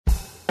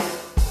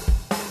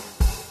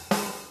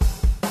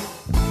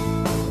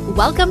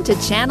Welcome to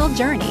Channel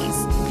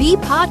Journeys, the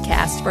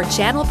podcast for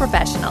channel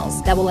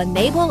professionals that will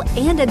enable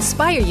and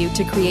inspire you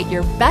to create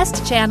your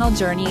best channel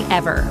journey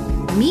ever.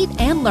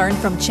 Meet and learn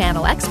from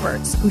channel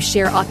experts who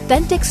share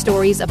authentic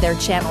stories of their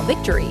channel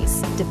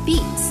victories,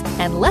 defeats,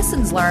 and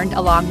lessons learned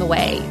along the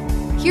way.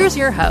 Here's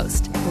your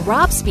host,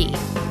 Rob Spee,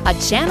 a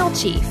channel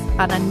chief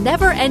on a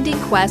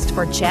never-ending quest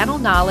for channel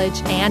knowledge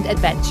and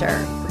adventure.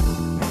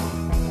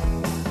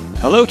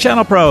 Hello,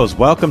 channel pros.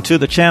 Welcome to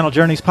the Channel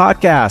Journeys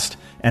podcast.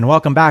 And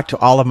welcome back to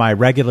all of my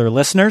regular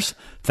listeners.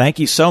 Thank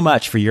you so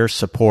much for your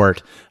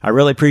support. I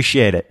really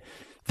appreciate it.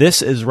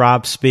 This is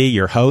Rob Spee,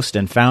 your host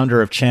and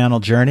founder of Channel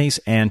Journeys.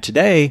 And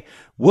today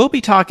we'll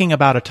be talking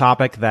about a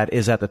topic that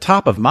is at the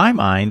top of my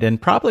mind and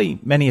probably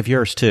many of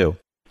yours too.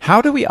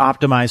 How do we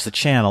optimize the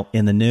channel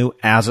in the new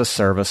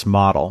as-a-service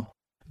model?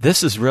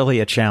 This is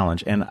really a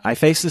challenge. And I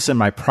faced this in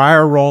my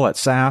prior role at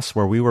SAS,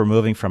 where we were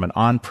moving from an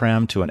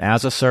on-prem to an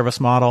as-a-service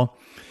model.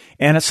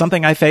 And it's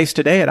something I face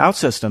today at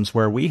OutSystems,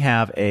 where we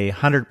have a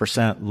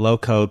 100%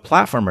 low-code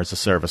platform as a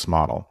service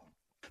model.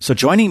 So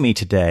joining me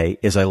today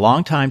is a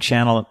longtime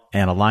channel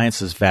and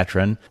alliances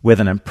veteran with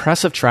an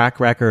impressive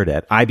track record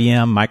at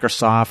IBM,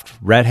 Microsoft,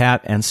 Red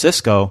Hat, and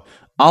Cisco,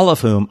 all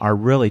of whom are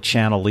really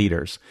channel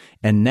leaders.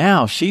 And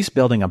now she's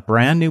building a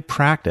brand new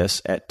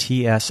practice at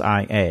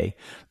TSIA.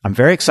 I'm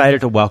very excited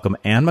to welcome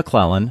Anne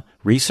McClellan,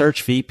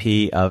 Research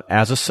VP of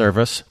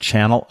As-a-Service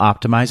Channel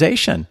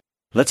Optimization.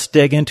 Let's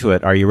dig into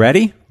it. Are you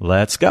ready?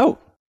 Let's go.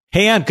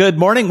 Hey, Anne, good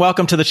morning.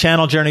 Welcome to the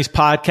Channel Journeys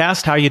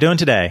podcast. How are you doing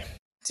today?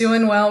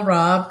 Doing well,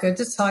 Rob. Good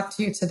to talk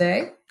to you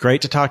today.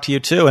 Great to talk to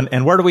you too.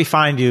 And where do we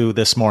find you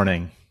this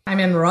morning? I'm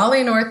in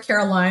Raleigh, North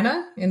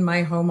Carolina, in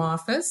my home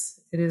office.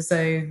 It is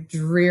a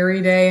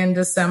dreary day in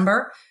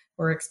December.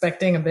 We're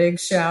expecting a big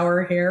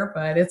shower here,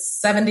 but it's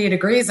 70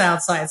 degrees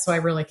outside, so I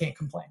really can't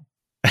complain.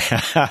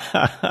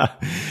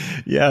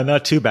 Yeah,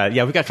 not too bad.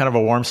 Yeah, we got kind of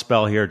a warm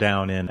spell here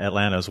down in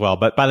Atlanta as well.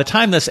 But by the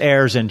time this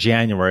airs in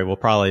January, we'll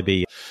probably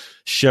be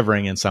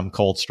shivering in some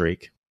cold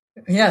streak.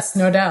 Yes,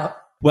 no doubt.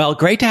 Well,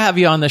 great to have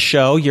you on the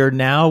show. You're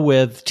now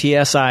with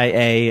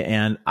TSIA,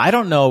 and I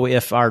don't know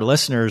if our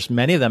listeners,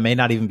 many of them may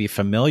not even be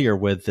familiar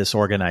with this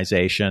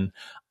organization.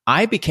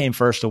 I became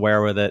first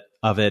aware of it,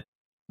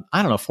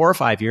 I don't know, 4 or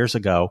 5 years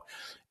ago.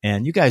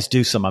 And you guys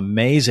do some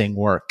amazing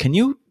work. Can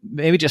you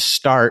maybe just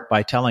start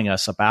by telling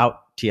us about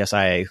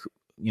TSIA,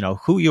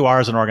 who you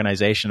are as an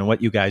organization and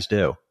what you guys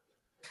do?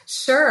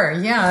 Sure,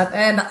 yeah.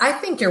 And I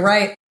think you're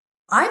right.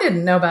 I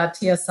didn't know about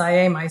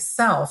TSIA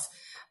myself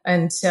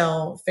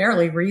until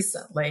fairly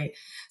recently.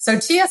 So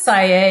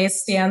TSIA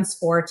stands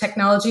for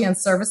Technology and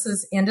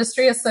Services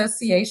Industry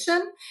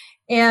Association,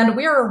 and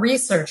we are a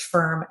research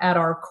firm at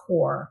our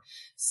core.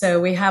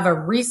 So we have a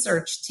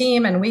research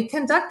team, and we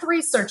conduct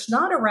research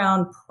not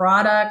around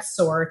products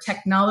or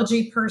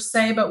technology per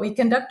se, but we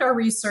conduct our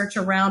research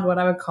around what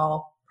I would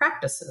call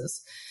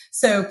practices.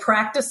 So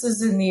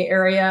practices in the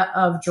area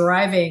of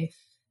driving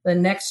the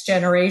next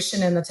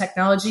generation in the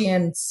technology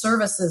and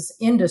services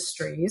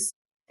industries.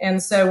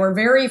 And so we're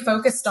very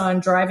focused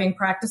on driving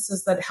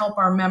practices that help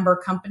our member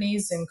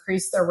companies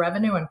increase their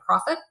revenue and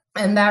profit.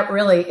 And that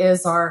really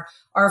is our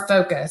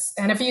focus.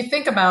 And if you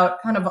think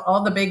about kind of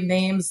all the big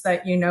names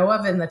that you know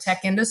of in the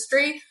tech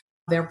industry,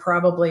 they're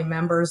probably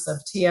members of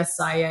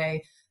TSIA,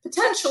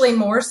 potentially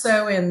more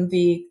so in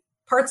the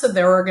parts of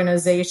their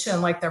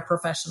organization, like their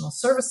professional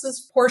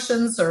services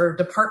portions or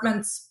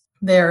departments,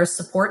 their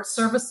support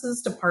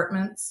services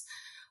departments,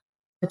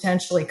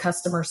 potentially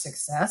customer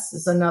success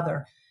is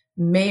another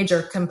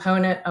major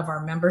component of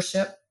our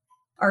membership.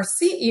 Our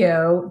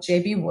CEO,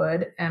 J.B.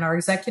 Wood, and our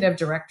Executive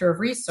Director of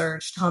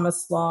Research,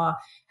 Thomas Law,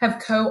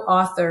 have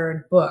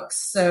co-authored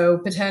books. So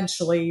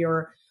potentially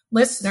your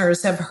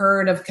listeners have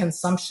heard of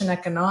Consumption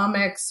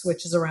Economics,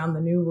 which is around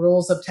the new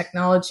rules of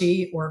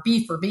technology, or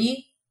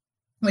B4B,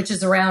 which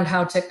is around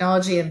how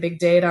technology and big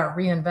data are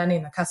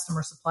reinventing the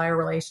customer-supplier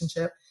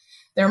relationship.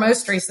 Their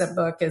most recent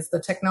book is the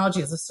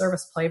Technology as a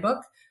Service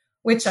Playbook,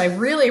 which I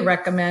really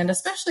recommend,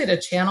 especially to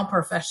channel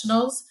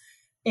professionals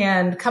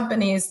and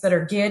companies that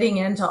are getting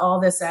into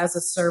all this as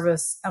a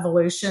service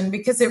evolution,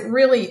 because it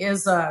really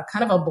is a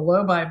kind of a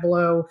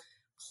blow-by-blow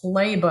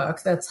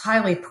playbook that's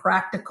highly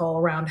practical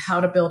around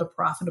how to build a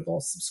profitable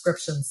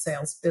subscription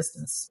sales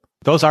business.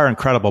 Those are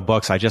incredible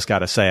books, I just got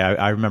to say.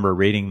 I remember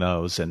reading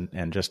those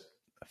and just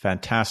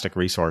fantastic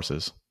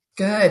resources.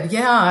 Good,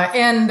 yeah.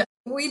 And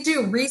we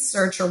do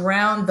research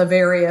around the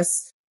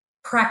various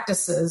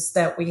practices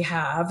that we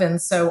have.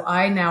 And so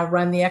I now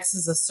run the X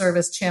as a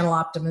Service channel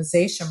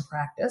optimization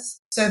practice.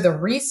 So the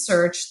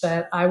research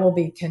that I will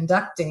be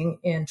conducting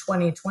in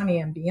 2020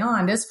 and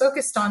beyond is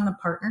focused on the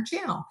partner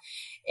channel.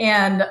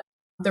 And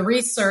the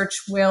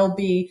research will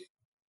be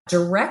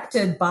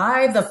directed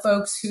by the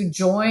folks who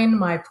join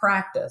my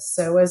practice.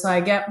 So as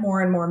I get more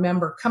and more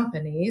member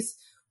companies,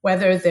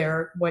 whether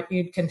they're what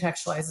you'd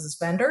contextualize as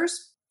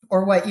vendors,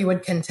 or what you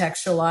would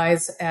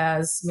contextualize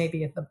as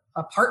maybe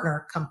a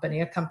partner company,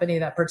 a company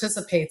that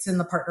participates in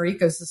the partner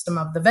ecosystem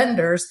of the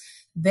vendors,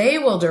 they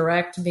will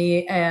direct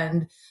me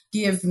and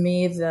give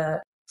me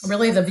the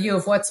really the view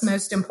of what's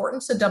most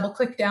important to double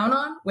click down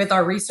on with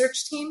our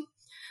research team.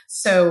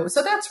 So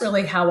that's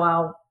really how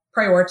I'll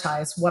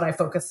prioritize what I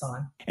focus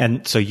on.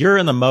 And so you're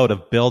in the mode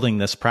of building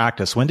this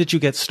practice. When did you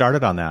get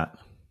started on that?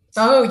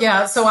 Oh,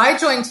 yeah. So I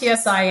joined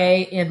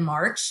TSIA in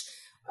March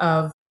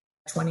of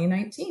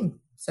 2019.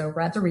 So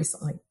rather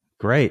recently.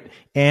 Great.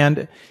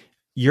 And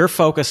your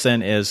focus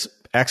then is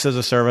X as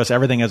a service,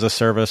 everything as a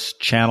service,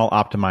 channel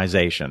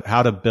optimization,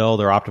 how to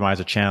build or optimize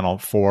a channel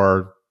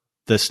for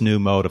this new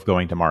mode of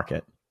going to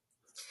market.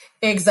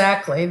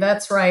 Exactly.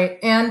 That's right.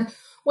 And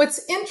what's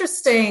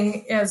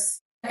interesting is,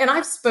 and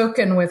I've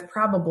spoken with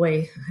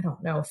probably,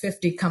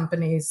 50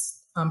 companies,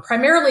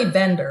 primarily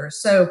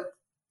vendors. So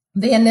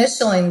the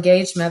initial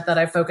engagement that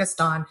I focused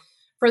on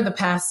for the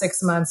past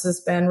 6 months has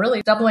been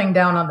really doubling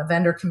down on the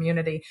vendor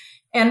community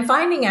and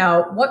finding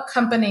out what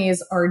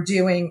companies are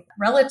doing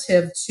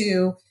relative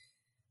to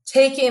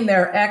taking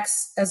their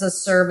X as a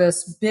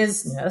service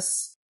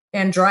business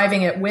and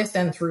driving it with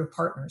and through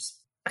partners.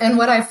 And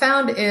what I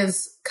found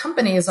is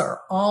companies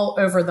are all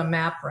over the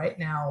map right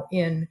now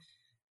in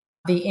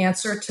the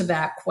answer to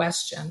that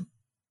question.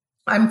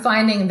 I'm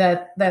finding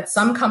that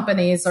some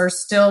companies are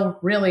still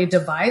really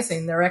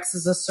devising their X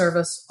as a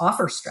service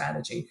offer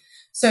strategy.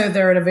 So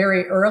they're at a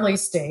very early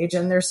stage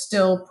and they're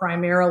still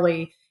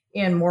primarily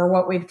in more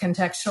what we'd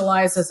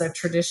contextualize as a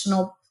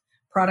traditional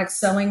product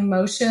selling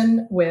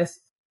motion with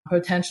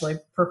potentially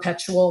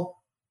perpetual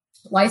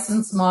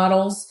license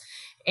models.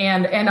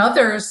 And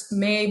others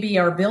maybe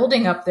are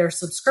building up their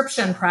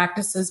subscription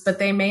practices, but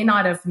they may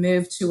not have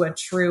moved to a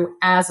true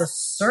as a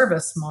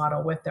service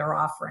model with their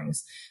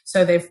offerings.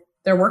 So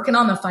they're working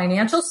on the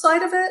financial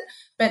side of it,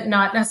 but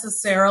not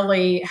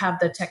necessarily have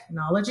the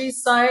technology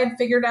side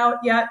figured out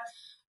yet.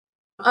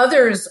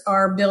 Others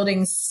are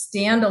building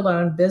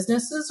standalone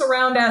businesses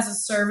around as a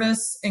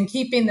service and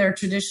keeping their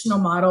traditional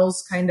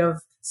models kind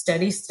of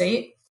steady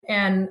state.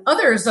 And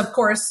others, of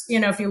course,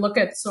 if you look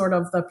at sort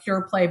of the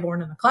pure play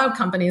born in the cloud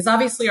companies,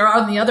 obviously are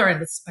on the other end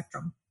of the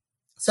spectrum.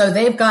 So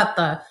they've got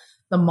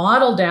the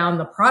model down,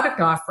 the product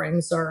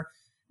offerings are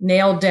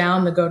nailed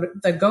down.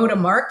 The go to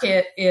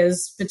market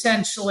is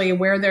potentially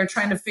where they're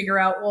trying to figure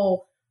out,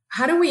 well,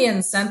 how do we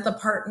incent the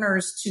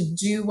partners to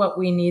do what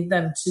we need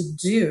them to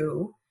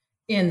do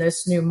in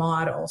this new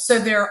model? So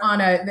they're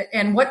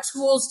and what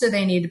tools do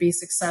they need to be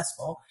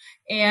successful?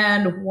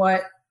 And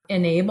what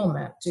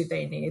enablement do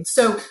they need?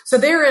 So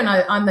they're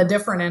on the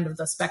different end of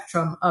the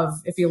spectrum of,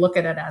 if you look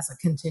at it as a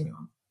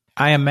continuum.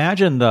 I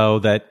imagine, though,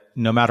 that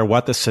no matter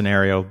what the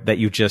scenario that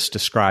you just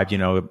described,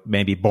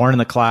 maybe born in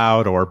the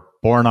cloud or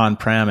born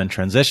on-prem and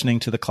transitioning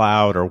to the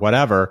cloud or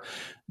whatever,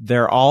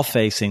 they're all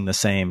facing the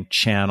same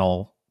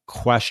channel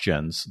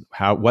questions.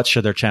 What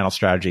should their channel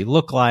strategy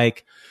look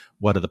like?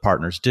 What do the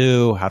partners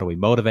do? How do we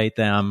motivate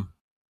them?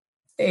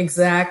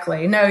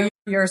 Exactly. No,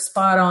 you're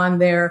spot on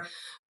there.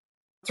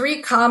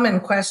 3 common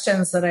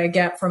questions that I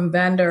get from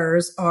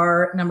vendors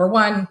are, number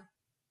one,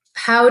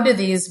 how do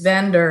these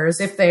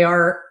vendors, if they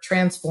are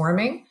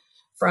transforming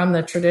from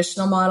the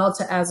traditional model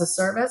to as a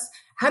service,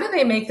 how do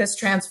they make this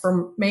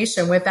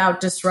transformation without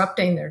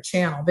disrupting their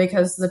channel?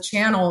 Because the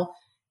channel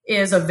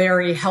is a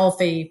very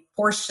healthy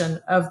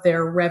portion of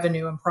their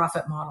revenue and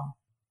profit model.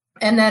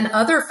 And then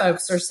other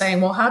folks are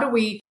saying, well, how do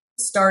we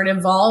start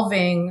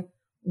evolving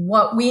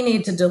what we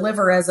need to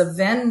deliver as a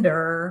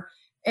vendor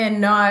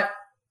and not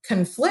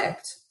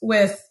conflict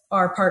with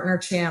our partner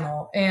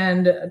channel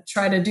and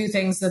try to do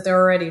things that they're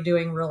already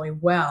doing really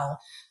well,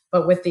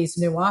 but with these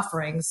new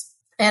offerings?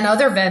 And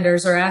other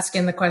vendors are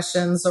asking the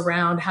questions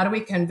around, how do we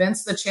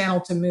convince the channel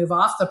to move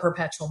off the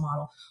perpetual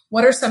model?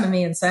 What are some of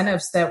the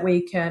incentives that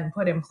we can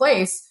put in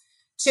place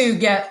to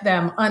get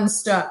them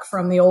unstuck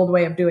from the old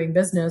way of doing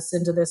business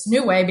into this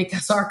new way?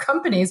 Because our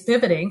company is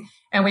pivoting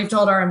and we've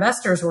told our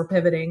investors we're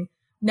pivoting.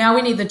 Now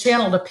we need the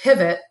channel to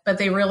pivot, but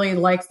they really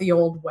like the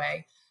old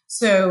way.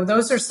 So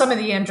those are some of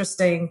the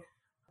interesting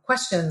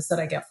questions that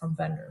I get from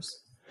vendors.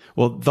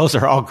 Well, those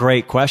are all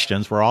great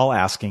questions. We're all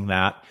asking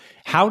that.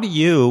 How do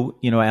you,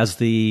 as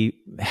the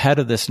head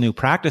of this new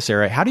practice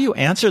area, how do you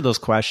answer those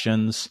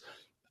questions?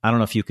 I don't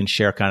know if you can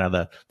share kind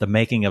of the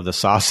making of the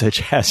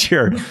sausage as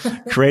you're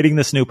creating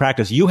this new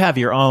practice. You have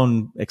your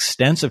own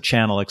extensive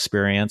channel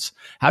experience.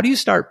 How do you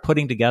start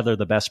putting together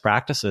the best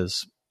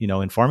practices,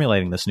 in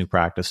formulating this new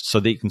practice so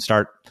that you can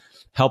start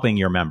helping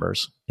your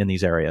members in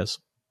these areas?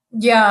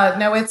 Yeah,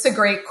 no, it's a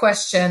great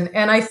question.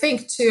 And I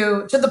think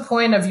to the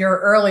point of your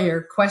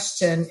earlier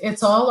question,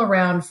 it's all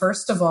around,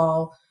 first of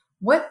all,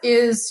 what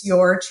is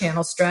your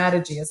channel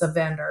strategy as a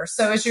vendor?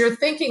 So as you're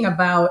thinking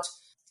about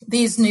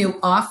these new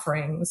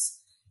offerings,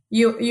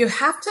 you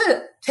have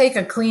to take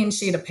a clean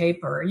sheet of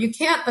paper. You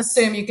can't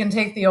assume you can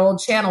take the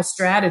old channel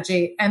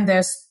strategy and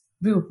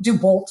do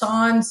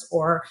bolt-ons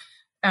or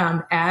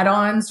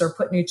add-ons or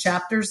put new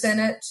chapters in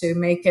it to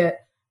make it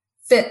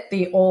fit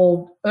the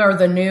old or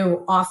the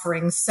new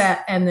offering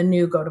set and the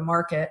new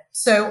go-to-market.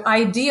 So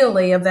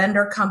ideally, a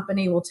vendor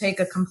company will take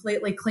a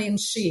completely clean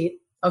sheet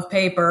of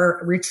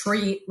paper,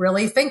 retreat,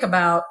 really think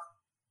about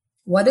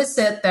what is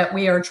it that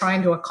we are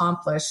trying to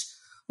accomplish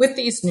with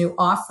these new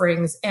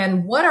offerings,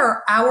 and what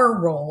are our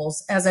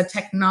roles as a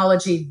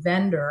technology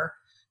vendor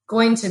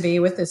going to be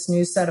with this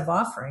new set of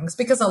offerings?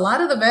 Because a lot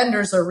of the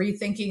vendors are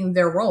rethinking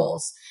their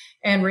roles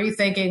and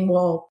rethinking,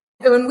 well,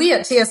 when we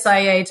at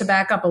TSIA, to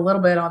back up a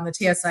little bit on the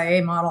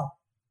TSIA model,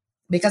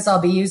 because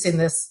I'll be using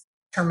this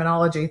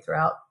terminology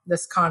throughout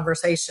this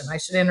conversation, I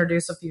should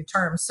introduce a few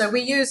terms. So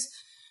we use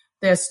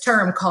this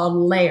term called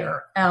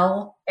LAER,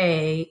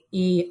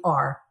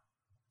 L-A-E-R.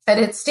 And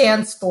it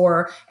stands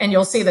for, and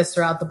you'll see this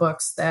throughout the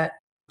books that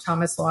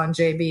Thomas Law and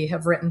JB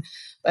have written,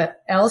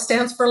 but L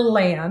stands for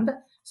land.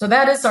 So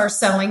that is our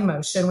selling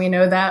motion. We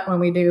know that when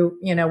we do,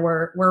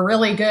 we're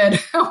really good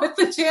with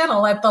the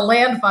channel at the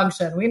land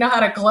function. We know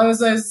how to close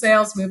those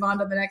sales, move on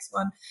to the next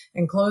one,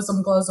 and close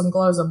them.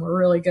 We're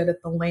really good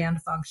at the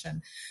land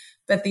function.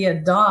 But the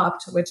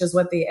adopt, which is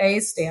what the A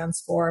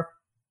stands for,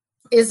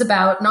 is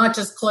about not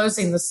just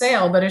closing the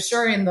sale, but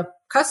assuring the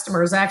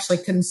customer is actually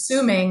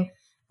consuming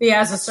the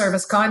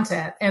as-a-service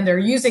content, and they're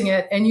using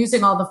it and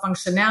using all the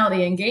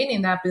functionality and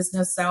gaining that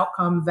business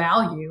outcome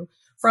value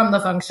from the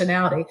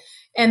functionality.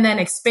 And then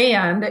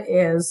expand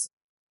is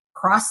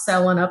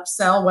cross-sell and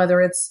upsell, whether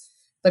it's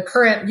the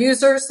current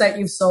users that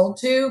you've sold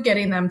to,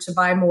 getting them to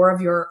buy more of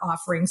your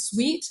offering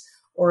suite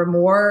or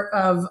more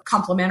of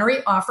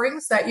complementary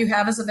offerings that you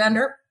have as a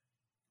vendor,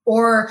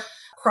 or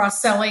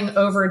cross-selling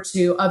over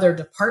to other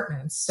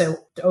departments. So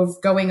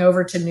going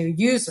over to new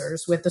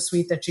users with the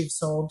suite that you've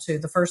sold to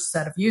the first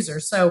set of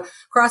users. So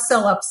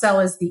cross-sell,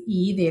 upsell is the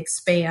E, the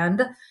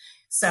expand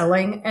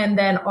selling. And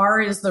then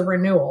R is the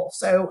renewal.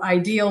 So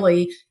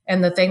ideally,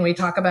 and the thing we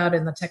talk about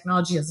in the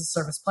technology as a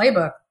service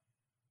playbook,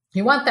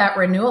 you want that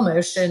renewal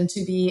motion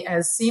to be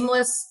as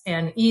seamless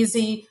and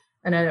easy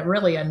and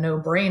really a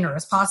no-brainer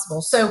as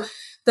possible. So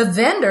the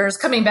vendors,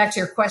 coming back to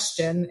your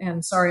question,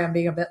 and sorry, I'm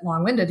being a bit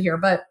long-winded here,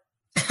 but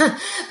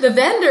the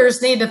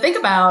vendors need to think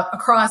about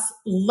across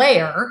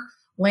LAER,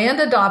 land,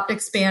 adopt,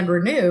 expand,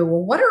 renew.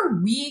 Well, what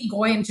are we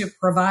going to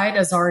provide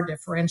as our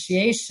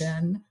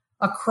differentiation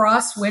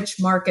across which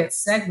market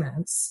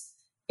segments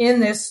in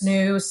this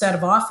new set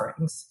of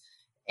offerings?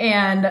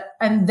 And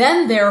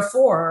then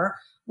therefore,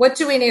 what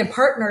do we need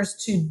partners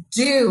to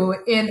do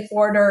in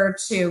order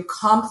to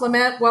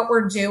complement what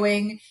we're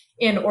doing,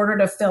 in order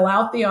to fill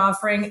out the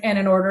offering, and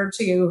in order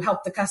to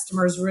help the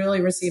customers really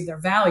receive their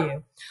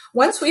value?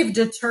 Once we've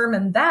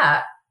determined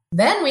that,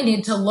 then we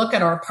need to look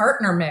at our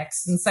partner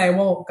mix and say,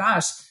 well,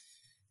 gosh,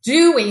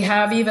 do we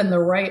have even the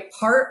right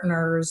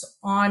partners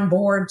on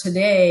board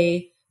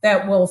today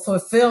that will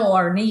fulfill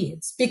our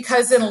needs?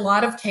 Because in a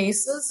lot of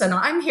cases, and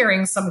I'm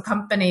hearing some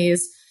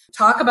companies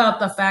talk about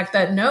the fact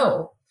that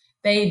no,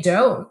 they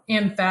don't.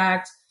 In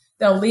fact,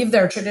 they'll leave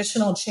their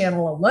traditional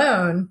channel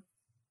alone,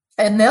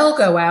 and they'll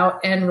go out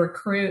and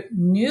recruit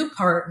new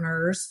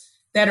partners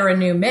that are a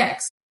new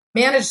mix.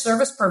 Managed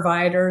service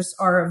providers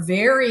are a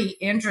very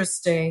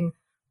interesting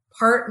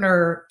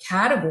partner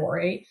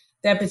category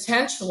that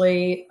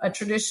potentially a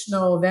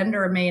traditional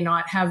vendor may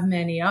not have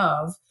many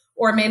of,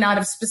 or may not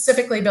have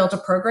specifically built a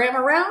program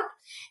around.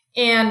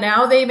 And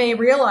now they may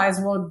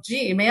realize, well,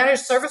 gee,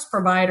 managed service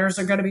providers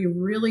are going to be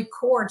really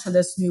core to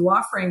this new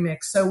offering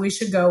mix. So we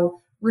should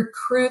go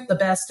recruit the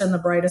best and the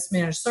brightest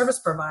managed service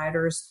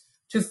providers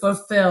to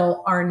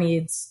fulfill our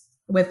needs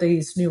with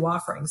these new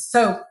offerings.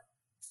 So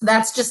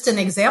that's just an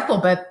example,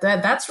 but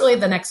that's really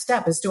the next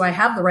step is, do I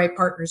have the right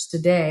partners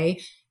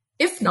today?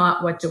 If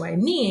not, what do I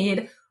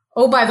need?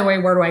 Oh, by the way,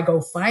 where do I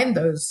go find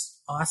those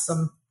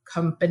awesome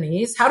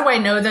companies? How do I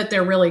know that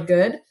they're really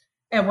good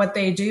at what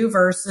they do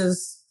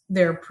versus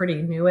they're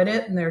pretty new at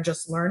it and they're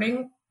just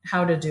learning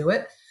how to do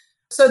it?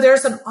 So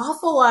there's an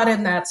awful lot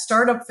in that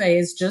startup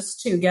phase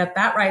just to get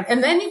that right.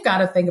 And then you've got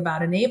to think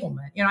about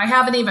enablement. I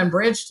haven't even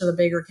bridged to the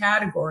bigger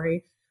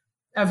category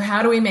of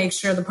how do we make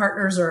sure the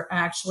partners are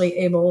actually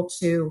able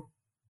to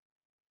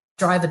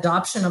drive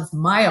adoption of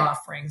my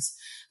offerings?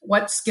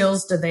 What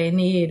skills do they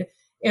need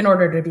in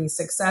order to be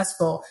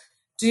successful?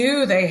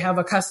 Do they have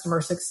a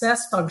customer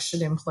success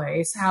function in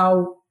place?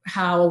 How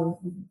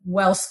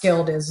well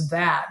skilled is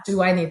that?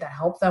 Do I need to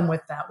help them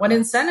with that? What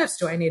incentives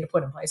do I need to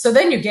put in place? So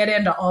then you get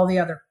into all the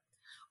other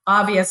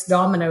obvious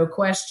domino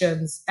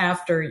questions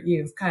after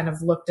you've kind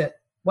of looked at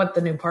what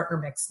the new partner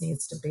mix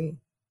needs to be.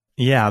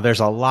 Yeah,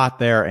 there's a lot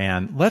there.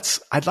 And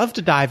I'd love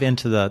to dive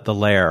into the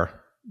LAER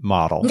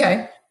model.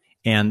 Okay.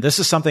 And this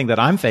is something that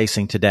I'm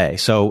facing today.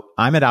 So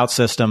I'm at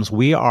OutSystems.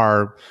 We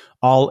are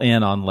all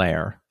in on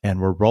LAER,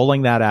 and we're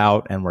rolling that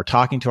out, and we're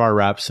talking to our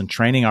reps and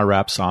training our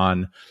reps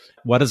on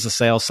what does the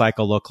sales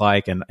cycle look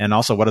like, and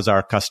also what does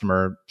our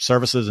customer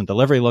services and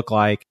delivery look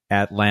like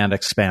at land,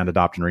 expand,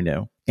 adopt, and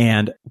renew.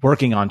 And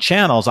working on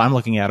channels, I'm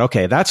looking at,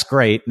 okay, that's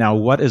great. Now,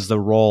 what is the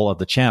role of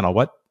the channel?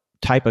 What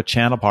type of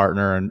channel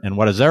partner and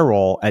what is their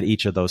role at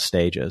each of those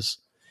stages?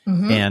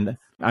 Mm-hmm. And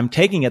I'm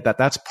taking it that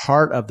that's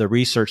part of the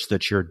research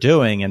that you're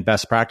doing and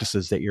best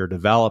practices that you're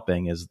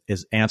developing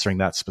is answering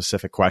that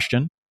specific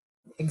question.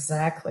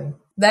 Exactly.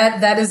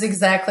 That is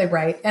exactly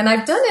right. And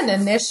I've done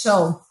an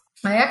initial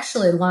I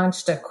actually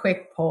launched a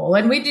quick poll,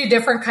 and we do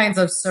different kinds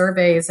of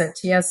surveys at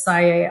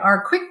TSIA.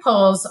 Our quick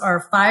polls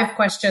are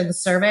 5-question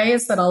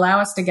surveys that allow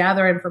us to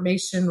gather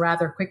information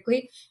rather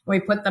quickly. We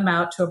put them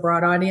out to a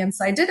broad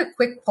audience. I did a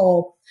quick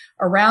poll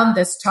around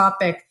this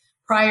topic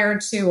prior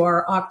to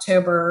our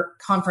October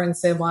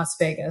conference in Las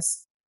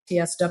Vegas,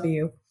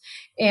 TSW.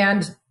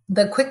 And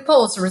the quick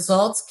polls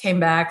results came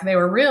back. They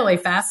were really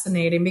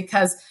fascinating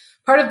because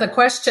part of the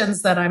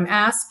questions that I'm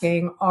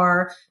asking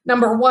are,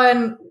 number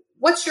one,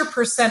 what's your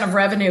percent of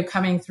revenue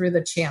coming through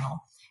the channel?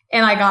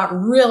 And I got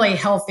really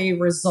healthy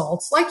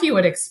results, like you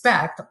would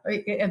expect.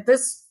 At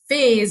this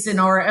phase in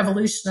our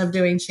evolution of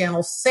doing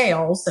channel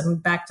sales,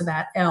 and back to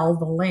that L,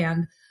 the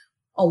land,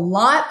 a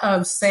lot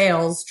of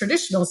sales,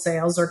 traditional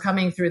sales, are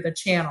coming through the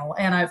channel.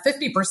 And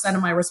 50%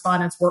 of my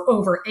respondents were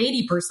over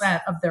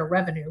 80% of their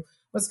revenue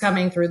was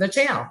coming through the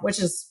channel, which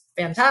is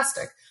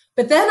fantastic.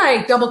 But then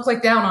I double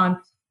click down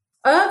on,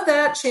 of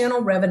that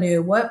channel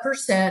revenue, what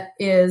percent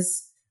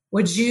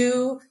would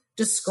you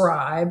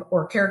describe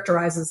or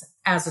characterize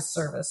as a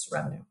service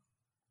revenue?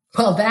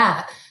 Well,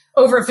 that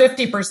over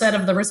 50%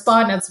 of the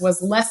respondents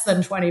was less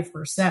than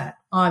 20%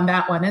 on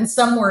that one. And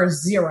some were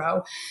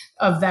 0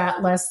 of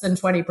that less than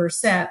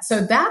 20%.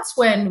 So that's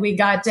when we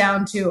got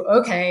down to,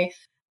 okay,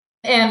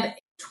 and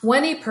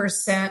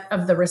 20%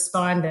 of the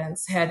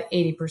respondents had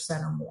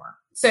 80% or more.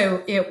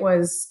 So it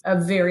was a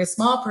very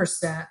small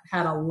percent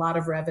had a lot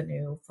of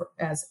revenue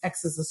as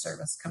X as a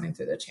service coming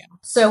through the channel.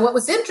 So what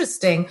was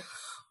interesting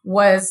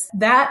was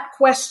that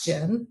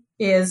question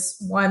is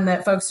one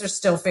that folks are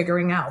still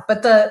figuring out.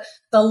 But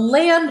the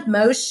land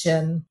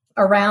motion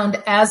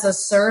around as a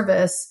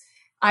service,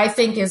 I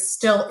think, is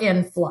still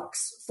in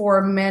flux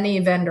for many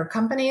vendor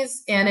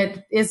companies. And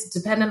it is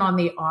dependent on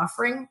the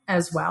offering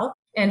as well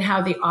and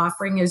how the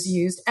offering is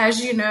used.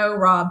 As you know,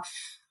 Rob,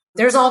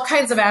 there's all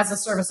kinds of as a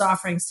service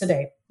offerings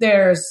today.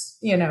 There's,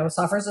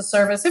 software as a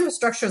service,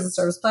 infrastructure as a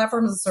service,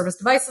 platform as a service,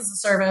 device as a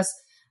service,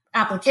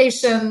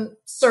 application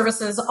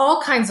services,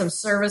 all kinds of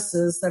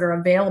services that are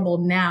available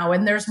now.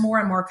 And there's more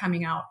and more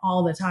coming out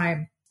all the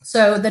time.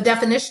 So the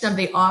definition of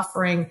the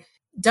offering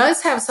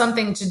does have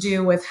something to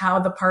do with how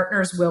the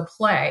partners will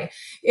play.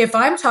 If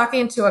I'm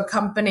talking to a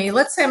company,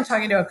 let's say I'm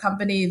talking to a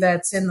company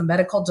that's in the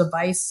medical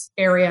device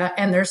area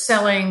and they're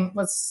selling,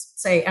 let's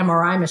say,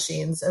 MRI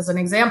machines as an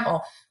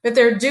example, but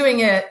they're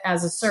doing it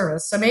as a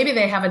service. So maybe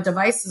they have a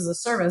device as a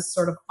service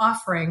sort of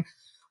offering.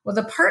 Well,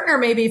 the partner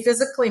may be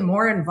physically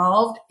more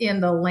involved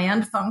in the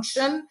land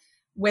function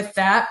with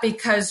that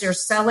because you're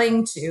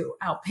selling to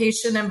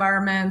outpatient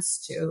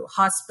environments, to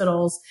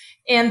hospitals,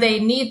 and they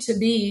need to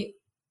be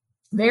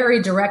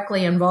very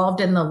directly involved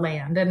in the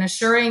land and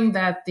assuring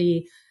that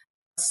the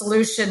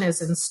solution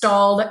is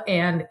installed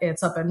and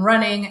it's up and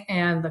running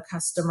and the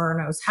customer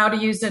knows how to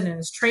use it and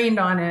is trained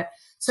on it.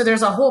 So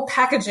there's a whole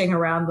packaging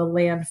around the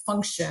land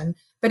function,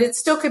 but it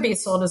still could be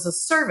sold as a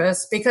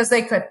service because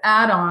they could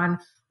add on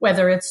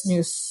whether it's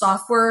new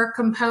software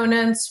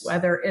components,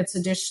 whether it's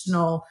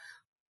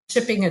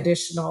shipping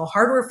additional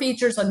hardware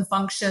features and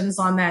functions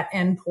on that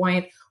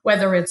endpoint,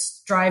 whether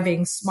it's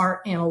driving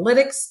smart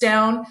analytics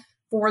down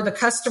for the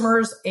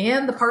customers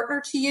and the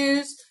partner to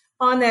use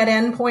on that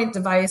endpoint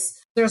device.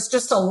 There's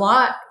just a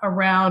lot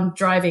around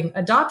driving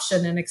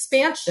adoption and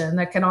expansion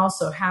that can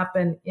also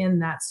happen in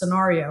that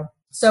scenario.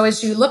 So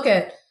as you look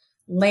at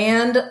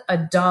land,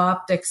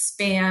 adopt,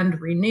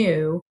 expand,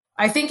 renew,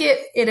 I think it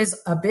is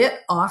a bit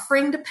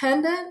offering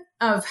dependent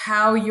of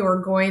how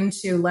you're going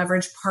to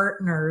leverage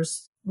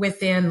partners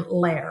within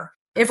Layer.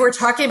 If we're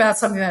talking about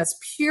something that's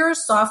pure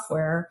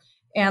software,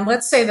 and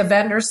let's say the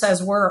vendor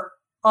says we're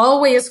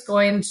always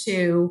going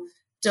to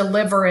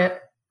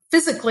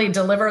physically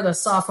deliver the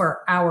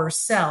software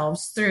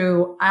ourselves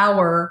through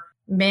our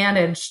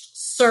managed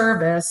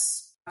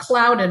service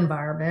cloud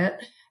environment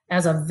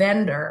as a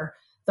vendor,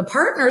 the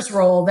partner's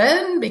role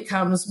then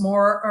becomes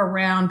more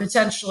around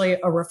potentially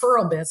a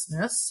referral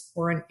business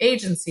or an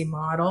agency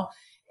model,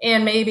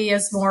 and maybe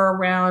is more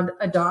around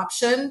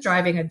adoption,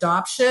 driving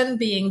adoption,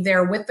 being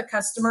there with the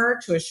customer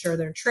to assure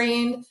they're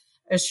trained,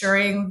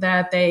 assuring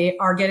that they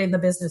are getting the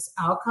business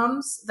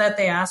outcomes that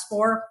they ask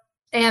for,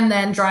 and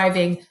then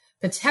driving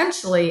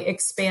potentially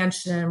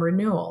expansion and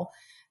renewal.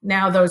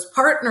 Now, those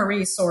partner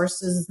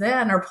resources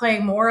then are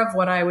playing more of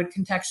what I would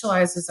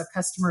contextualize as a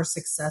customer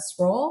success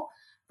role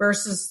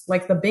versus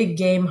like the big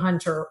game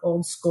hunter,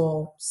 old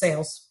school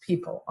sales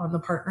people on the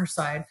partner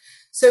side.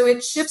 So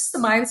it shifts the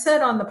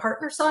mindset on the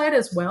partner side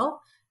as well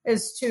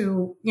as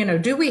to,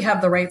 do we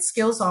have the right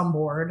skills on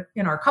board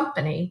in our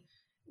company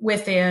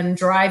within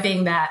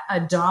driving that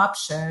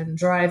adoption,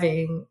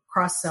 driving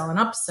cross-sell and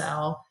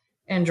upsell,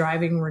 and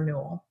driving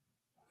renewal.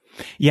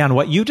 Yeah, and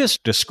what you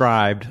just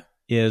described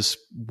is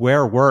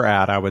where we're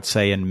at, I would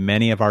say, in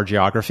many of our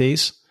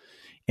geographies.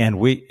 And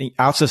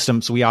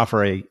OutSystems, we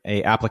offer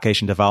a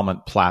application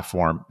development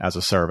platform as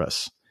a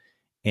service.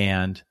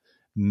 And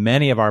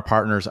many of our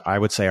partners, I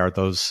would say, are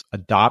those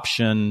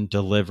adoption,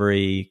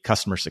 delivery,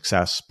 customer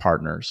success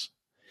partners.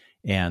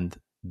 And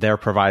they're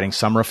providing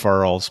some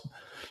referrals,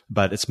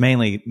 but it's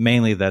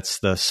mainly that's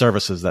the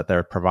services that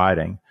they're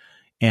providing.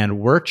 And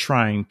we're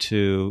trying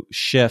to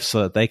shift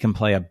so that they can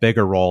play a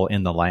bigger role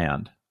in the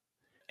land.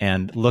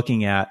 And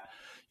looking at,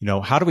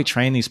 how do we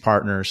train these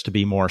partners to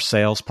be more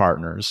sales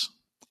partners?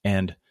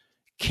 And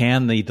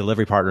can the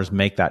delivery partners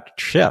make that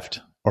shift?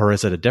 Or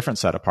is it a different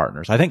set of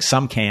partners? I think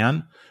some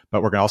can,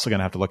 but we're also going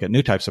to have to look at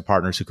new types of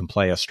partners who can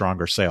play a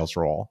stronger sales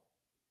role.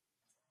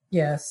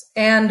 Yes.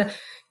 And,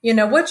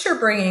 what you're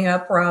bringing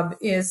up, Rob,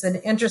 is an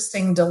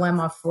interesting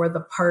dilemma for the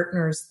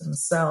partners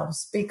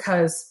themselves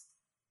because,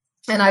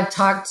 and I've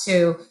talked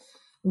to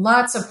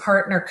lots of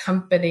partner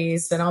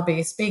companies, and I'll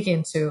be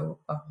speaking to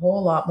a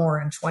whole lot more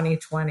in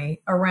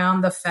 2020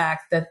 around the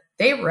fact that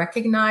they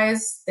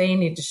recognize they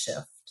need to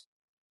shift.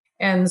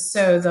 And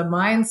so the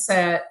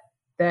mindset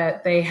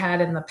that they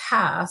had in the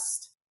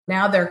past,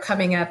 now they're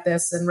coming at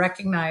this and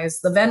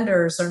recognize the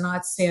vendors are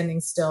not standing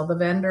still. The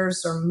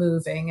vendors are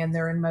moving and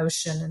they're in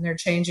motion and they're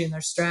changing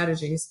their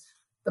strategies.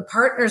 The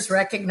partners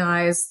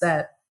recognize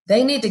that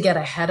they need to get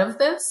ahead of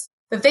this,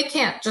 that they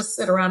can't just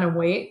sit around and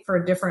wait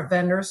for different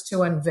vendors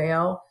to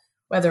unveil,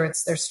 whether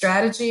it's their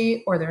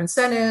strategy or their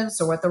incentives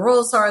or what the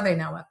roles are. They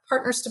now have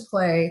partners to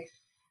play.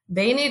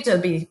 They need to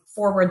be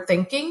forward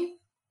thinking.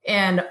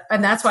 And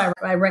that's why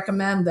I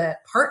recommend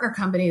that partner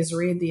companies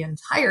read the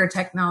entire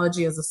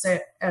technology as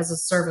a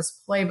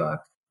service playbook,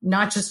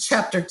 not just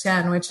chapter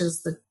 10, which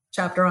is the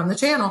chapter on the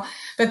channel,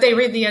 but they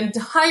read the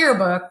entire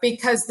book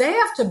because they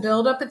have to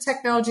build up a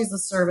technology as a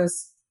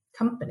service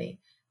company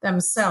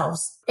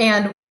themselves.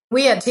 And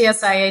we at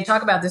TSIA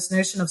talk about this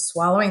notion of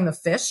swallowing the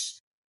fish.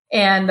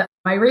 And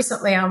I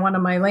recently on one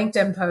of my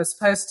LinkedIn posts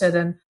posted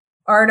an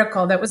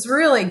article that was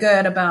really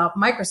good about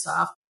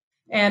Microsoft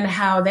and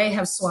how they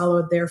have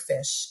swallowed their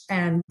fish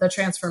and the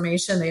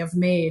transformation they have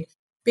made.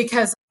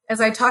 Because as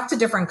I talk to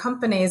different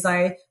companies,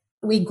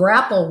 we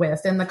grapple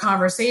with in the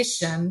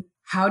conversation,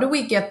 how do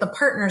we get the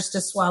partners to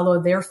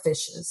swallow their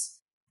fishes?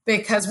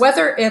 Because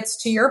whether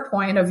it's to your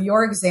point of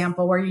your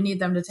example where you need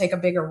them to take a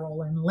bigger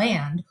role in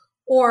land,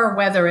 or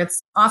whether it's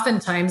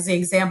oftentimes the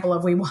example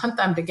of we want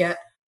them to get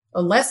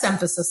a less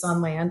emphasis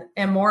on land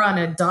and more on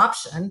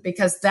adoption,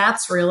 because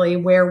that's really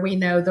where we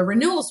know the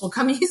renewals will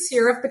come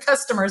easier if the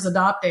customer is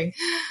adopting.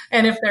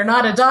 And if they're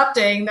not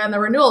adopting, then the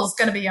renewal is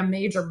going to be a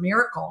major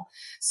miracle.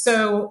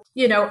 So,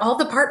 all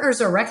the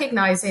partners are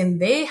recognizing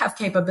they have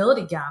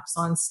capability gaps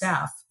on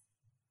staff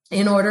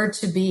in order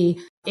to be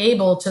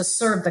able to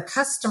serve the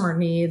customer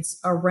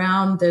needs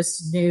around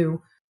this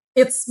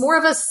it's more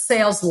of a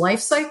sales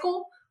life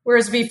cycle,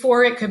 whereas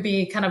before it could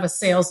be kind of a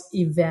sales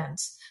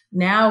event.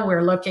 Now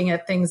we're looking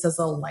at things as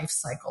a life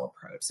cycle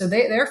approach. So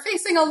they're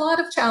facing a lot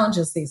of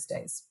challenges these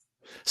days.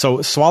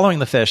 So swallowing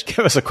the fish, give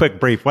us a quick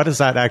brief. What does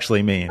that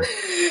actually mean?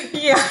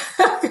 Yeah,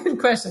 good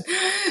question.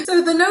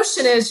 So the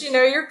notion is,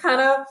 you're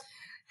kind of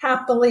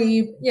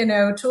happily,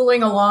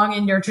 tooling along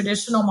in your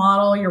traditional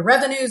model. Your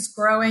revenue's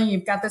growing.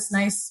 You've got this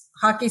nice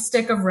hockey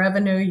stick of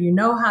revenue.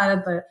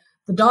 The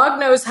dog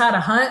knows how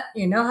to hunt.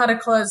 You know how to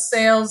close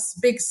sales,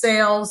 big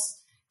sales,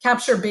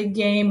 capture big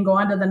game, go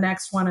on to the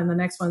next one and the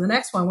next one, and the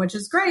next one, which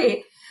is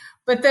great.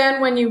 But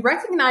then when you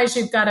recognize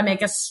you've got to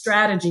make a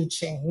strategy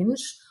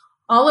change,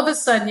 all of a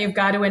sudden you've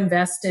got to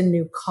invest in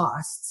new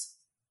costs.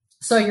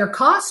 So your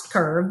cost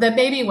curve that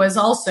maybe was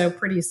also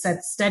pretty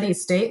steady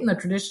state in the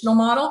traditional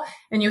model,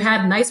 and you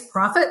had nice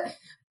profit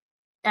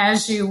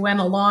as you went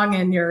along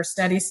in your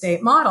steady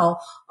state model,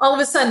 all of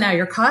a sudden now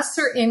your costs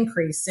are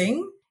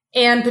increasing.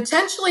 And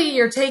potentially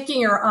you're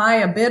taking your eye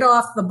a bit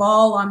off the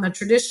ball on the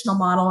traditional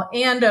model.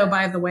 And, oh,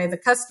 by the way, the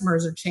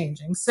customers are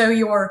changing. So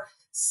your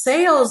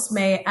sales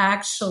may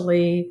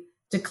actually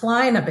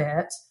decline a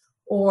bit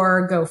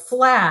or go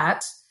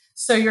flat.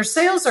 So your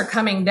sales are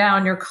coming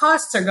down. Your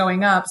costs are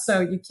going up.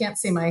 So you can't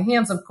see my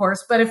hands, of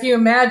course. But if you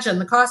imagine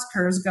the cost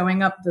curves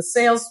going up, the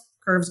sales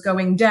curves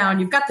going down,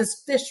 you've got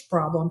this fish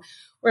problem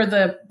where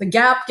the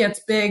gap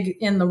gets big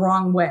in the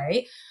wrong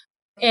way.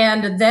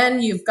 And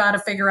then you've got to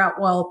figure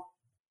out, well,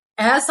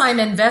 as I'm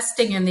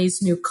investing in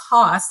these new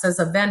costs as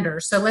a vendor,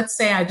 so let's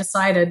say I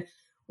decided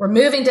we're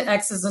moving to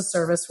X as a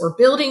service, we're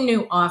building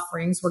new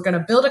offerings, we're going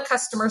to build a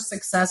customer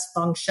success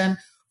function.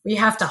 We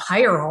have to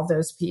hire all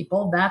those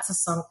people. That's a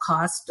sunk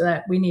cost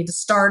that we need to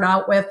start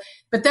out with.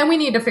 But then we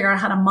need to figure out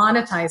how to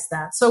monetize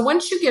that. So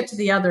once you get to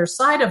the other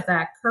side of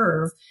that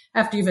curve,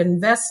 after you've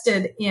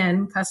invested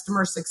in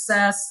customer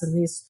success and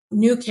these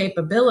new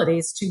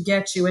capabilities to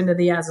get you into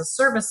the as a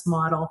service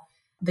model,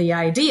 the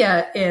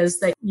idea is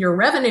that your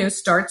revenue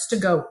starts to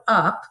go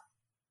up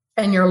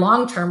and your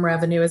long-term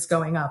revenue is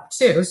going up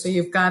too. So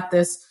you've got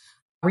this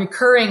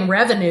recurring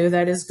revenue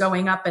that is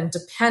going up and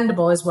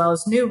dependable as well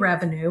as new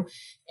revenue,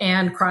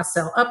 and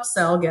cross-sell,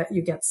 upsell,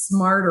 you get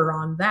smarter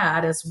on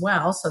that as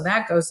well. So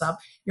that goes up.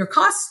 Your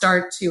costs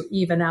start to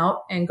even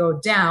out and go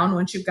down.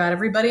 Once you've got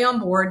everybody on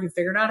board, you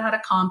figured out how to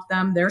comp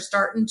them, they're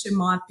starting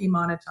to be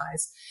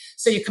monetized.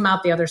 So you come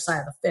out the other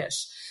side of the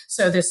fish.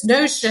 So this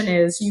notion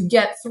is you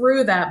get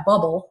through that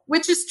bubble,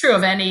 which is true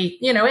of any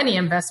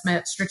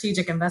investment,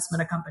 strategic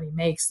investment a company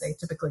makes. They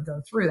typically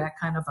go through that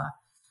kind of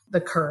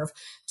the curve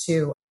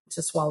to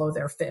swallow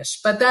their fish.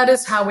 But that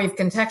is how we've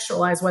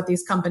contextualized what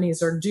these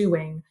companies are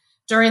doing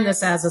during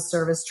this as a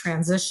service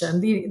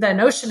transition. The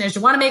notion is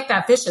you want to make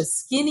that fish as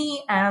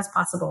skinny as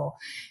possible.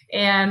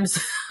 And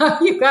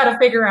you've got to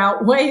figure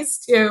out ways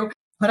to,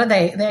 what do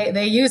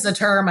they use a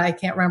term, I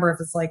can't remember if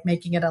it's like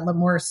making it a little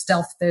more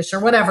stealth fish or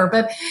whatever,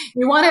 but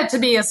you want it to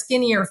be a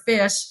skinnier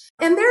fish.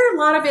 And there are a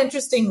lot of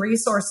interesting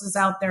resources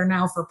out there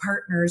now for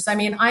partners. I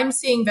mean, I'm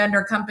seeing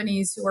vendor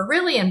companies who are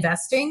really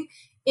investing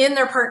in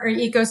their partner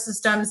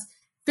ecosystems,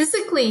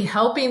 physically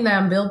helping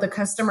them build the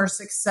customer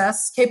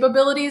success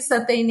capabilities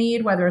that they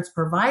need, whether it's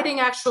providing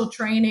actual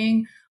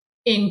training,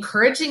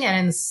 encouraging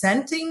and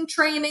incenting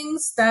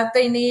trainings that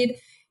they need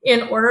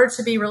in order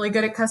to be really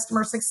good at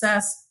customer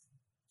success.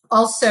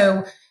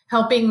 Also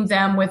helping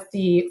them with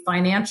the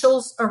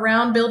financials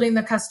around building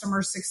the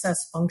customer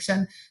success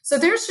function. So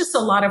there's just a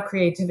lot of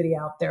creativity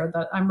out there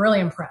that I'm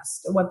really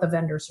impressed at what the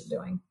vendors are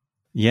doing.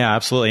 Yeah,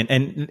 absolutely.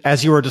 And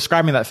as you were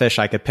describing that fish,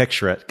 I could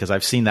picture it because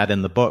I've seen that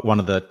in the book, one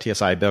of the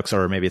TSI books,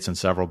 or maybe it's in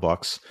several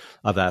books,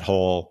 of that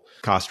whole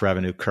cost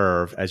revenue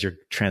curve as you're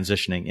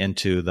transitioning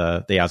into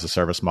the as a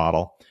service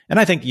model. And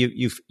I think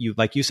you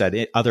like you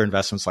said, other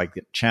investments like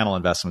channel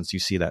investments, you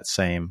see that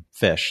same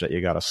fish that you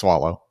got to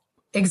swallow.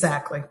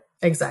 Exactly.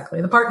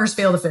 The partners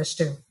feel the fish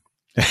too.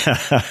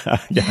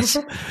 Yes.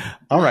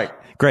 All right.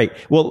 Great.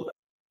 Well,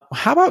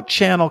 how about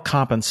channel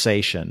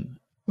compensation?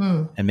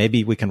 And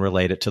maybe we can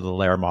relate it to the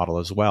layer model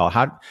as well.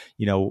 How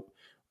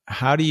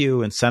do you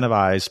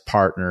incentivize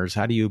partners?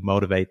 How do you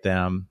motivate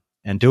them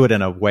and do it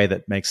in a way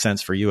that makes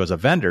sense for you as a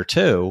vendor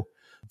too,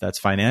 that's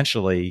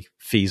financially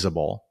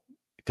feasible?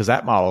 Because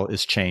that model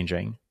is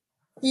changing.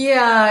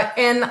 Yeah.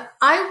 And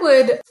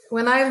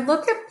when I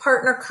look at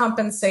partner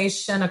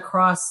compensation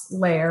across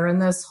layer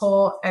and this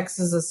whole X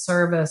as a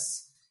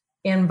service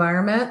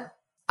environment,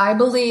 I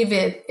believe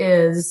it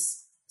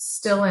is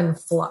still in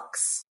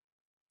flux.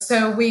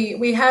 So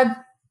we had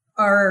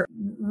our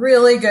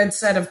really good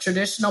set of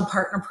traditional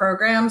partner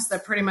programs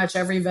that pretty much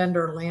every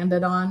vendor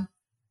landed on.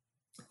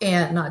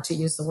 And not to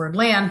use the word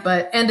land,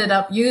 but ended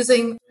up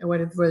using,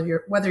 whether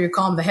you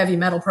call them the heavy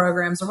metal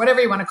programs or whatever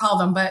you want to call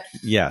them. But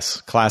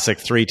yes, classic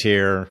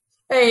 3-tier.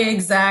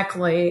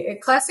 Exactly. A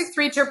classic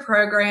 3-tier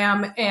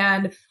program.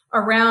 And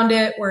around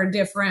it were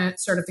different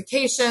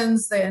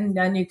certifications. And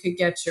then you could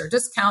get your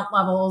discount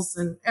levels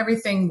and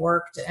everything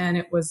worked. And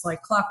it was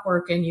like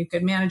clockwork and you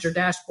could manage your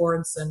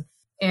dashboards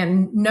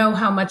and know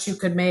how much you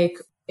could make.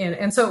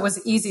 And so it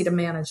was easy to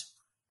manage.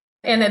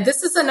 And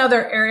this is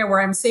another area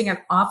where I'm seeing an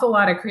awful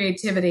lot of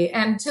creativity.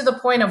 And to the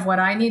point of what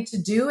I need to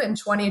do in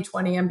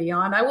 2020 and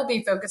beyond, I will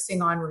be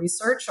focusing on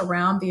research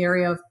around the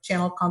area of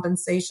channel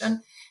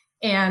compensation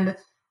and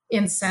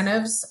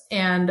incentives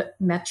and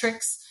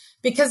metrics.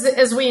 Because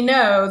as we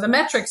know, the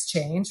metrics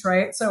change,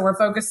 right? So we're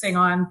focusing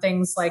on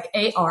things like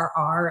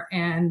ARR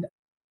and,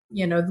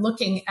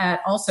 looking at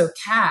also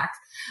CAC.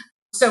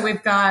 So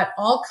we've got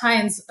all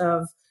kinds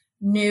of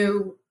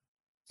new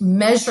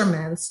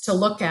measurements to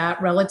look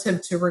at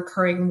relative to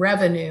recurring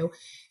revenue.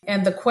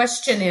 And the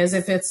question is,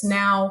 if it's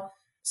now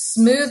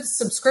smooth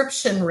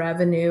subscription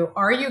revenue,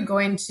 are you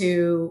going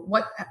to,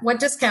 what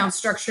discount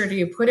structure do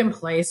you put in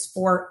place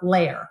for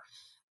layer?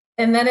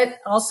 And then it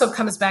also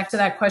comes back to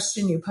that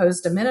question you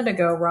posed a minute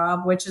ago,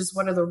 Rob, which is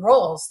what are the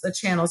roles the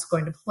channel is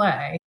going to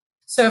play?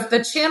 So if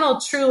the channel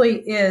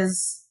truly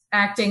is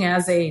acting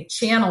as a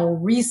channel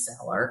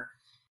reseller,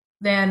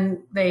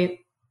 then they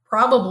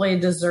probably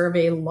deserve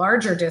a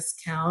larger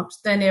discount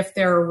than if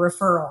they're a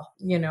referral,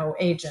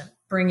 agent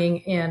bringing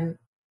in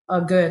a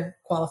good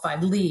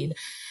qualified lead.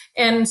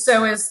 And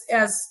so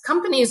as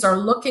companies are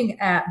looking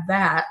at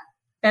that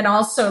and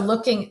also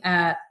looking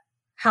at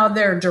how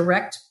their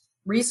direct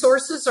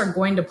resources are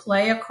going to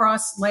play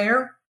across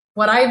layer,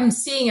 what I'm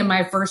seeing in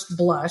my first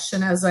blush,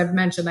 and as I've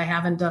mentioned, I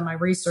haven't done my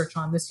research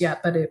on this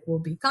yet, but it will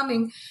be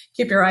coming.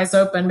 Keep your eyes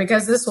open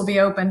because this will be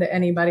open to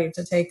anybody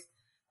to take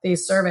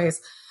these surveys.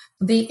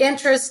 The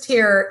interest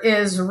here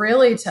is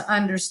really to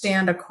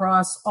understand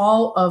across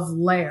all of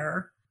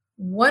layer,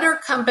 what are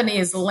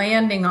companies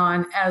landing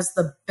on as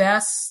the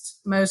best,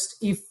 most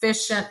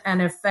efficient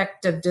and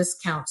effective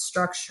discount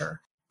structure?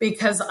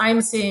 Because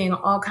I'm seeing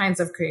all kinds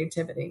of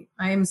creativity.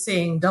 I'm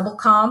seeing double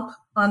comp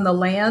on the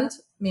land,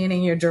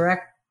 meaning your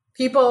direct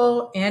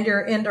people and your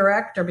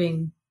indirect are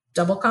being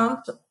double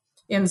comped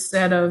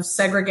instead of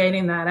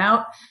segregating that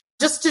out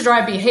just to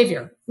drive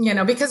behavior,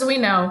 because we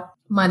know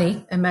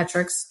money and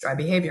metrics drive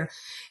behavior.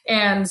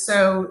 And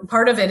so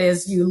part of it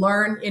is you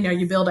learn,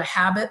 you build a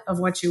habit of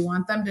what you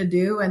want them to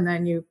do, and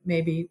then you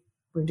maybe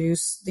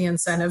reduce the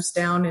incentives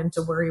down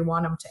into where you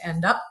want them to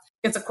end up.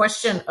 It's a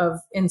question of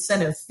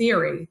incentive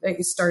theory that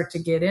you start to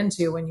get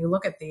into when you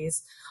look at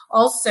these.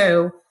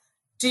 Also,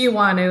 do you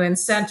want to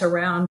incent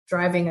around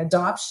driving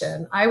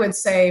adoption? I would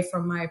say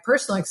from my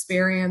personal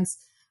experience,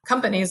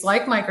 companies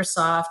like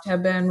Microsoft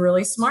have been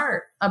really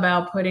smart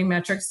about putting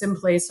metrics in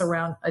place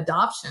around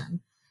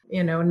adoption.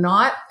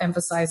 Not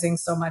emphasizing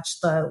so much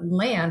the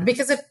land,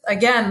 because if,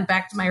 again,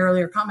 back to my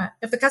earlier comment,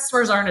 if the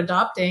customers aren't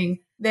adopting,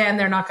 then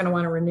they're not going to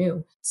want to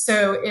renew.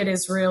 So it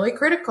is really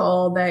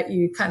critical that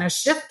you kind of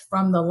shift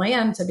from the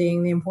land to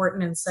being the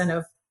important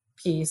incentive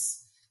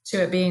piece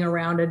to it being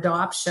around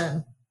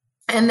adoption.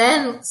 And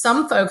then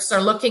some folks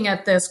are looking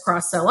at this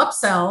cross-sell,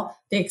 upsell,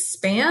 the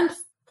expand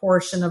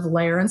portion of the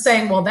layer and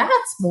saying, well,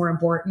 that's more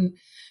important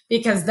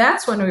because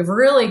that's when we've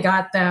really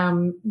got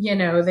them,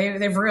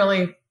 they've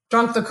really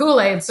drunk the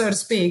Kool-Aid, so to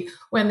speak,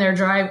 when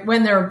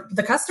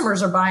the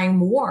customers are buying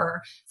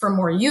more for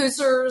more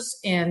users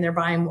and they're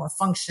buying more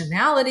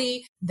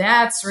functionality.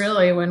 That's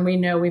really when we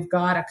know we've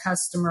got a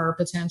customer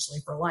potentially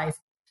for life.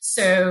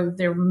 So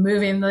they're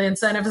moving the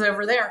incentives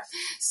over there.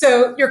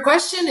 So your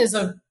question is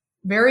a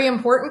very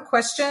important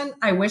question.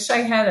 I wish I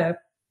had a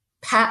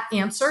pat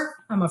answer.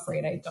 I'm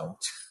afraid I don't.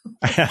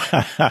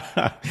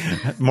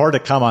 More to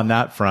come on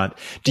that front.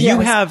 Do you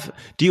have,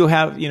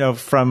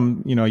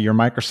 from, your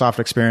Microsoft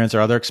experience or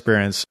other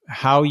experience,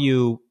 how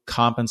you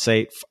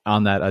compensate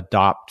on that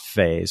adopt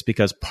phase?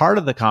 Because part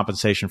of the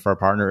compensation for a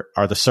partner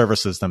are the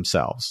services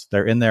themselves.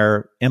 They're in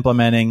there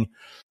implementing,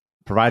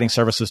 providing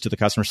services to the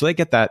customer. So they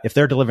get that. If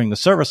they're delivering the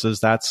services,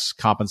 that's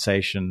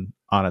compensation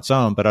on its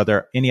own. But are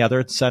there any other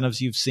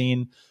incentives you've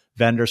seen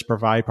vendors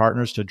provide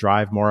partners to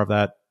drive more of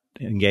that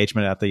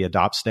engagement at the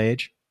adopt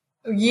stage?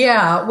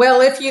 Yeah.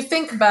 Well, if you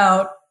think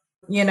about,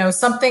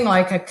 something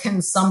like a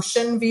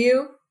consumption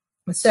view.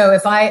 So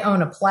if I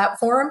own a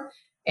platform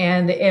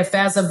and if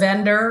as a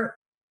vendor,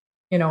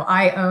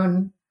 I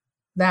own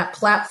that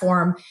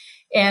platform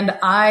and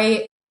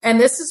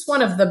this is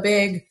one of the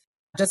big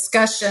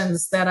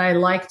discussions that I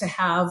like to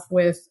have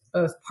with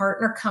both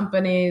partner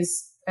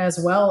companies as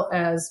well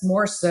as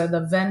more so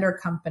the vendor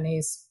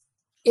companies.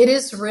 It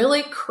is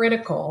really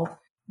critical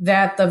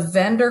that the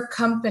vendor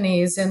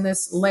companies in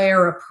this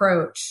layer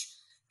approach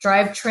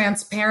drive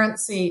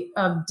transparency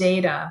of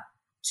data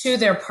to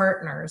their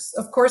partners.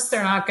 Of course,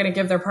 they're not going to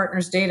give their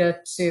partners data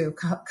to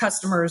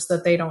customers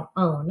that they don't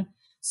own.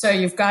 So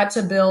you've got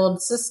to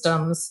build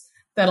systems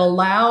that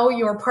allow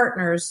your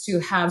partners to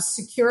have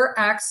secure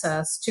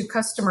access to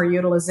customer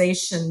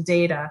utilization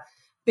data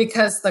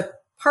because the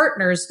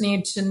partners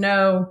need to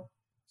know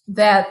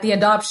that the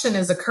adoption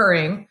is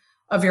occurring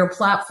of your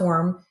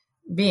platform,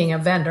 being a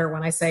vendor,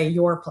 when I say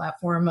your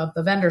platform, of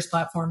the vendor's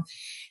platform.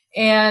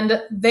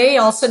 And they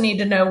also need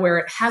to know where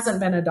it hasn't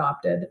been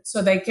adopted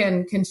so they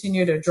can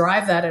continue to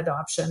drive that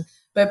adoption.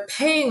 But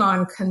paying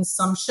on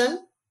consumption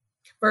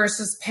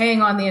versus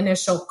paying on the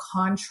initial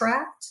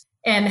contract.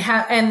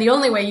 And the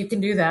only way you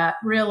can do that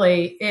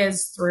really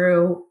is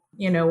through,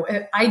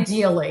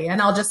 ideally,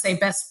 and I'll just say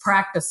best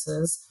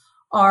practices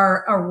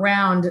are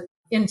around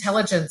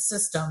intelligent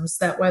systems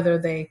that whether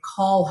they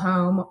call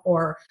home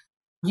or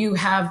you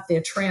have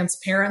the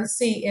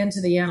transparency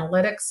into the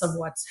analytics of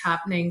what's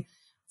happening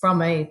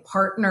from a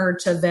partner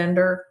to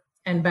vendor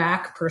and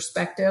back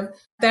perspective.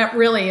 That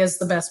really is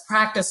the best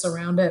practice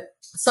around it.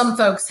 Some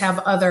folks have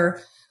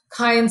other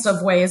kinds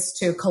of ways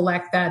to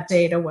collect that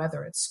data,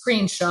 whether it's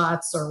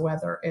screenshots or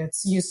whether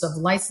it's use of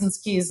license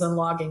keys and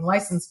logging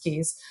license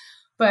keys.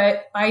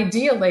 But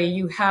ideally,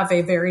 you have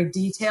a very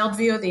detailed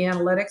view of the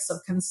analytics of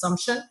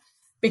consumption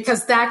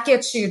because that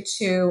gets you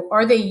to,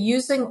 are they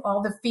using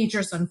all the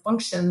features and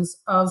functions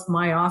of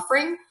my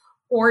offering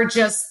or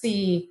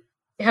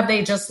have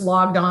they just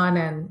logged on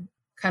and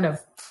kind of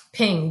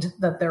pinged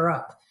that they're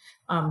up?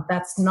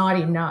 That's not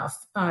enough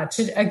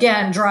to,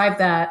 again, drive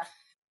that.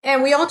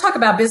 And we all talk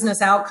about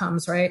business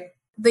outcomes, right?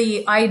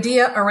 The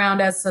idea around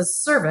as a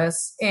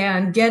service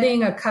and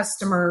getting a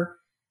customer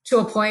to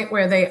a point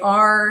where they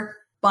are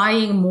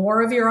buying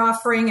more of your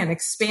offering and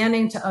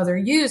expanding to other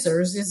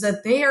users is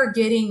that they are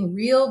getting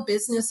real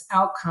business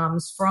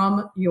outcomes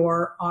from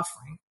your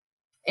offering.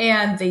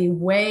 And the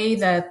way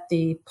that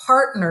the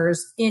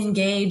partners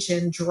engage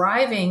in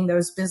driving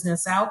those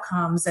business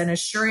outcomes and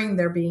assuring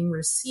they're being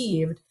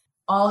received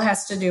all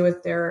has to do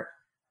with their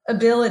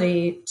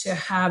ability to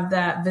have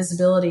that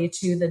visibility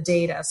to the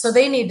data. So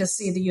they need to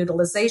see the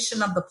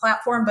utilization of the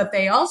platform, but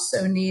they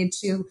also need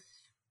to,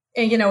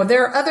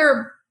 there are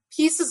other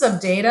pieces of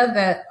data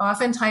that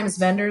oftentimes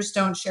vendors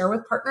don't share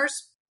with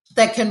partners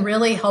that can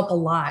really help a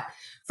lot.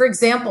 For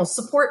example,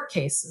 support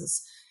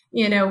cases.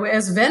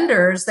 As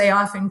vendors, they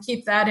often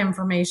keep that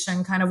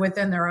information kind of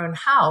within their own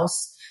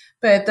house,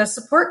 but the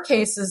support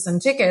cases and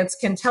tickets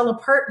can tell a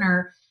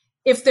partner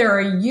if there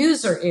are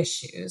user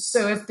issues.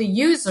 So if the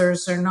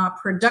users are not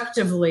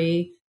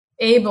productively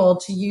able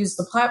to use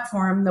the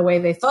platform the way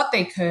they thought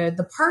they could,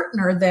 the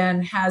partner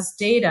then has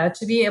data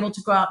to be able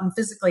to go out and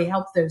physically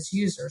help those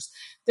users.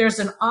 There's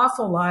an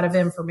awful lot of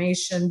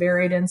information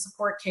buried in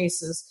support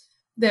cases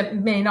that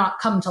may not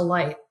come to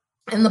light.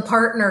 And the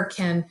partner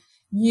can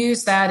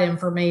use that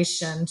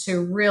information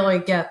to really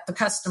get the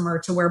customer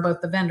to where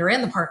both the vendor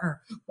and the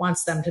partner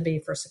wants them to be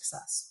for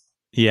success.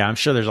 Yeah, I'm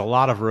sure there's a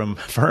lot of room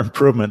for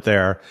improvement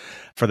there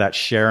for that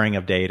sharing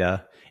of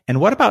data. And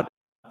what about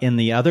in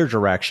the other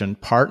direction,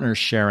 partners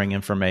sharing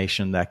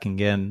information that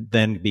can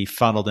then be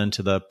funneled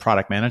into the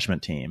product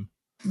management team?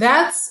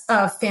 That's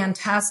a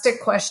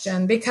fantastic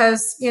question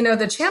because,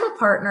 the channel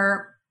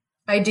partner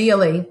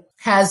ideally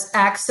has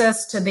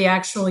access to the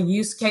actual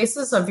use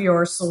cases of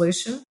your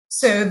solution.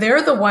 So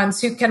they're the ones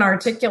who can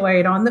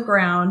articulate on the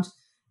ground,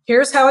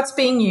 here's how it's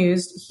being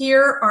used.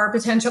 Here are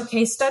potential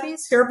case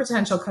studies. Here are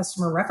potential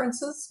customer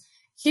references.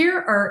 here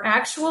are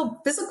actual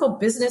physical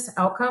business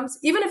outcomes.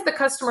 Even if the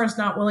customer is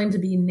not willing to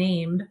be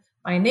named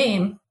by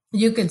name,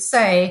 you could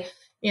say,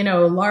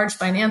 large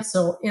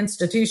financial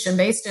institution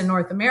based in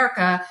North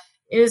America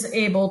is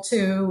able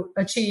to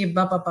achieve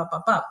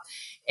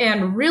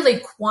and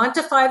really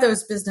quantify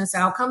those business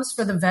outcomes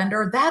for the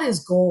vendor. That is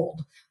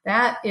gold.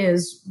 That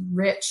is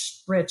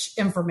rich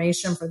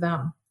information for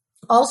them.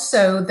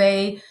 Also,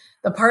 the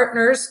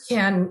partners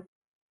can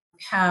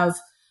have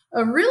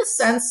a real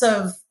sense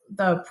of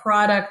the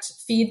product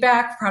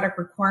feedback, product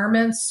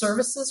requirements,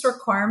 services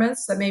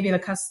requirements that maybe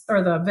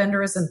the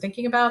vendor isn't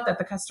thinking about that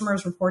the customer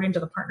is reporting to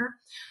the partner.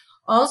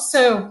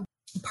 Also,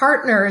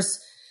 partners,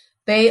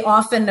 they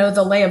often know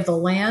the lay of the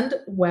land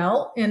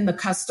well in the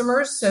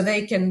customers, so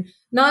they can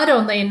not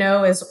only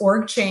know as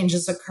org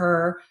changes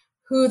occur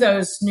who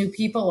those new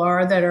people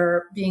are that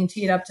are being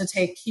teed up to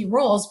take key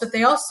roles, but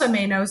they also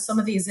may know some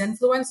of these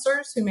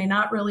influencers who may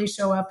not really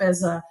show up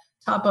as a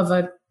top of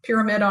a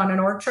pyramid on an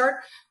org chart,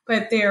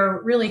 but they're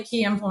really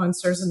key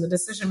influencers in the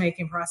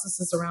decision-making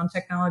processes around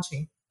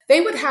technology. They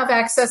would have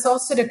access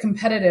also to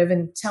competitive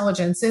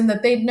intelligence in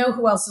that they'd know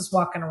who else is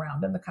walking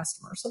around in the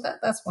customer. So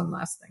that's one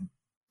last thing.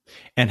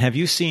 And have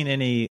you seen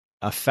any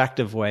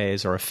effective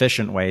ways or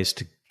efficient ways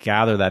to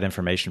gather that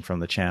information from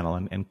the channel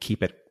and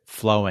keep it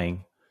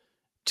flowing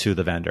to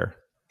the vendor?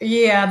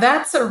 Yeah,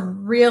 that's a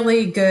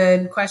really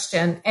good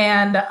question.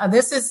 And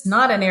this is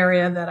not an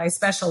area that I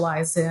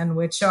specialize in,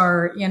 which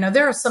are,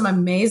 there are some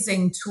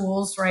amazing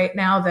tools right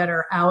now that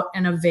are out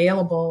and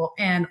available.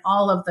 And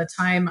all of the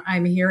time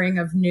I'm hearing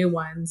of new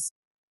ones.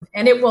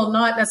 And it will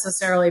not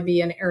necessarily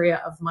be an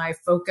area of my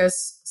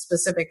focus,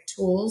 specific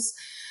tools.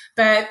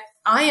 But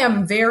I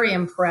am very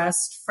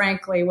impressed,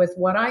 frankly, with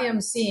what I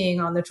am seeing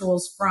on the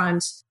tools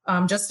front,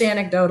 just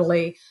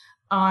anecdotally,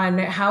 on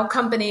how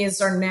companies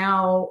are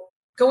now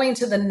going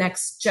to the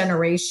next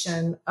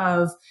generation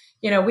of,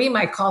 we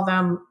might call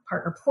them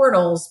partner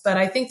portals, but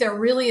I think they're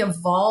really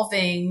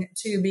evolving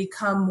to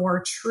become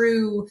more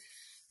true,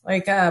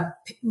 like, the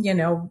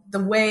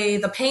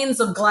panes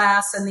of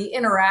glass and the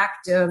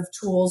interactive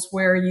tools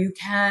where you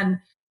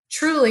can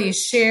truly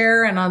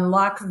share and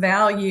unlock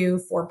value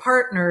for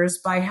partners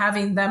by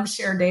having them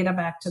share data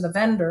back to the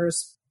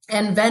vendors,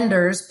 and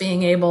vendors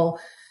being able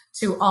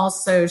to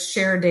also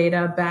share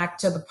data back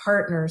to the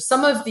partners.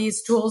 Some of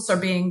these tools are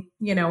being,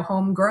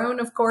 homegrown,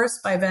 of course,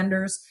 by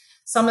vendors.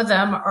 Some of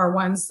them are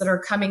ones that are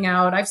coming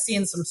out. I've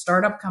seen some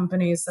startup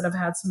companies that have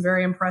had some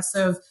very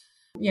impressive,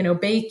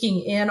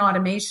 baking in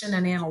automation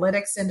and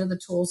analytics into the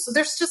tools. So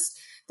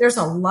there's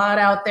a lot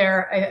out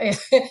there.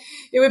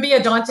 It would be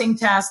a daunting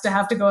task to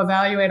have to go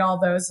evaluate all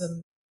those.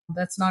 And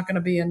that's not going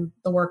to be in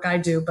the work I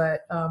do,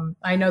 but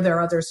I know there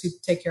are others who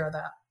take care of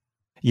that.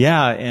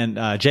 Yeah.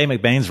 And Jay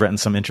McBain's written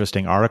some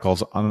interesting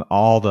articles on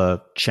all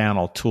the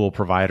channel tool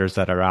providers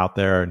that are out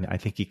there. And I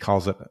think he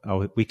calls it,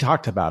 we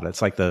talked about it.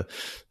 It's like the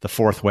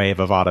fourth wave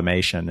of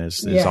automation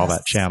is all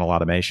that channel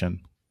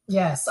automation.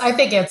 Yes. I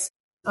think it's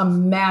a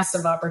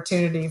massive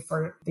opportunity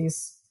for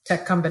these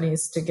tech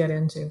companies to get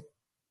into.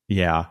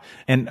 Yeah.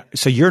 And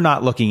so you're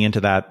not looking into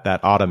that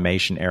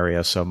automation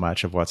area so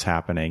much of what's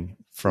happening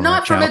from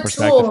a channel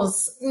perspective?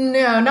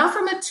 Not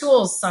from a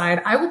tools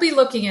side. I will be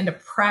looking into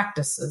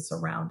practices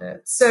around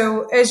it.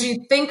 So as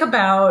you think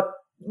about,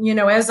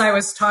 as I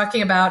was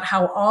talking about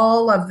how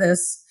all of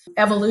this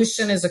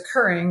evolution is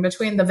occurring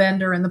between the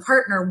vendor and the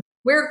partner,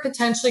 where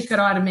potentially could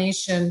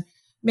automation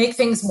make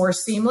things more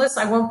seamless?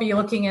 I won't be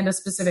looking into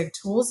specific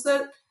tools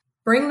that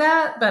bring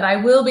that, but I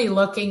will be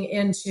looking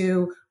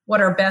into what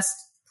are best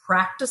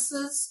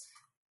practices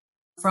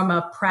from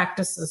a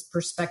practices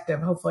perspective.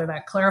 Hopefully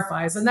that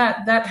clarifies. And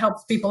that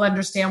helps people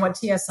understand what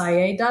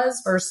TSIA does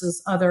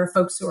versus other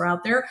folks who are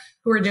out there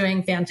who are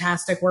doing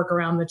fantastic work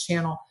around the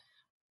channel.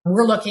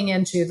 We're looking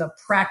into the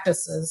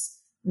practices,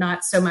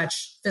 not so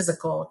much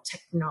physical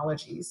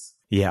technologies.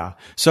 Yeah.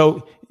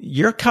 So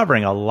you're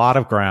covering a lot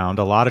of ground,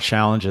 a lot of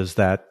challenges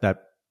that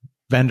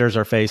vendors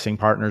are facing,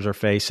 partners are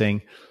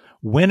facing.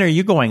 When are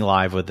you going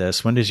live with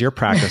this? When does your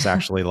practice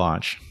actually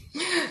launch?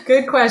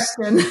 Good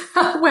question.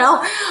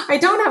 Well, I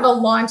don't have a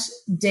launch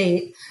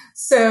date,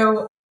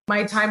 so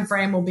my time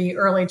frame will be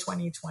early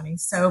 2020.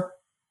 So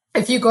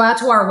if you go out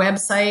to our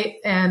website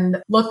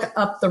and look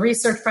up the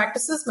research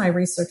practices, my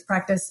research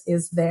practice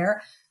is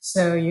there.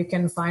 So you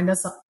can find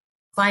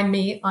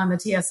me on the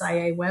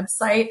TSIA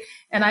website.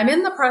 And I'm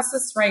in the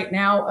process right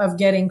now of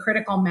getting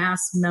critical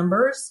mass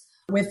members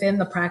within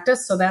the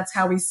practice. So that's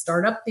how we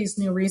start up these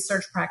new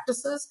research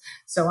practices.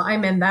 So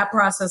I'm in that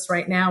process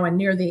right now and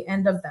near the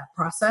end of that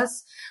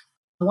process.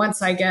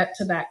 Once I get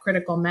to that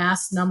critical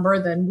mass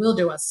number, then we'll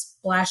do a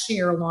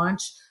splashier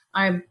launch.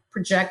 I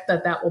project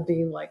that will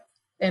be like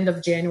end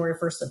of January,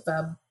 1st of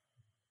Feb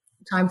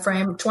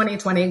timeframe,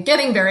 2020,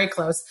 getting very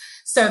close.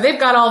 So they've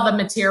got all the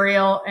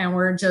material and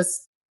we're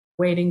just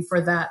waiting for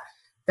that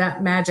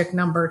magic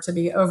number to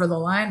be over the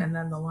line, and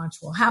then the launch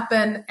will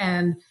happen.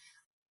 And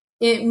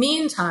in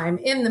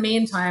the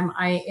meantime,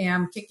 I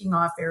am kicking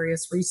off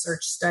various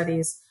research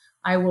studies.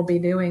 I will be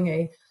doing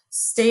a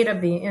state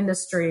of the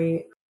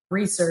industry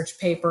research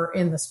paper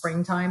in the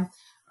springtime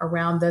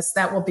around this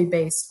that will be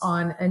based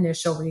on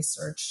initial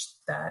research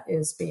that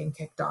is being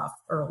kicked off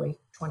early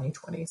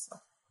 2020. So.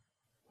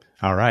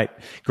 All right,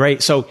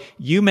 great. So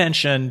you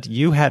mentioned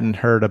you hadn't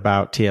heard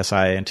about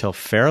TSIA until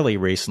fairly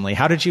recently.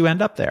 How did you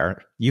end up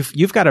there?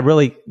 You've got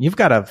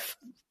a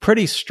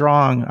pretty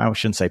strong, I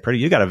shouldn't say pretty,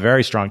 you've got a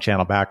very strong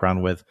channel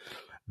background with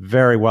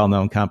very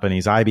well-known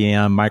companies,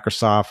 IBM,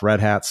 Microsoft,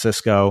 Red Hat,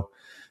 Cisco.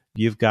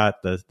 You've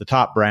got the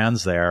top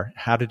brands there.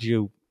 How did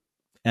you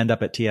end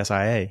up at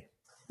TSIA?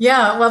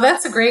 Yeah, well,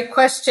 that's a great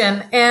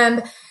question.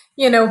 And,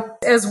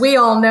 as we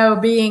all know,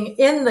 being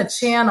in the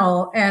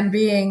channel and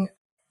being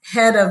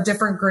head of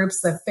different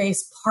groups that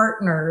face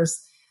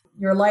partners,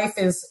 your life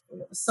is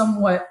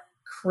somewhat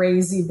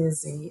crazy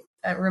busy.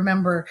 I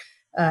remember,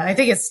 I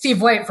think it's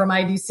Steve White from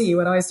IDC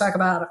would always talk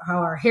about how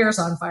our hair's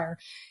on fire,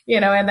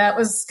 and that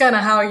was kind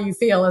of how you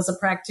feel as a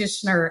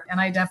practitioner.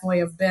 And I definitely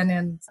have been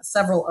in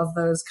several of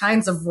those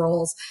kinds of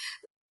roles.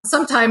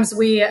 Sometimes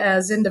we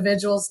as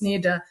individuals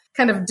need to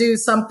kind of do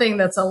something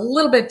that's a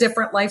little bit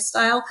different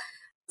lifestyle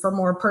for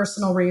more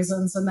personal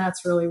reasons. And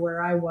that's really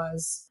where I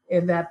was,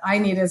 in that I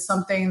needed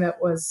something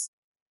that was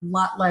a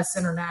lot less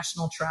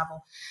international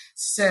travel.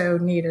 So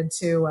needed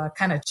to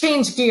kind of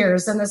change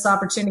gears. And this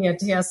opportunity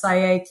at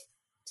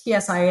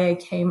TSIA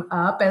came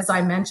up. As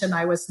I mentioned,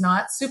 I was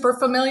not super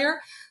familiar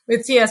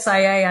with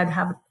TSIA. I'd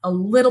have a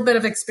little bit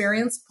of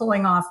experience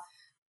pulling off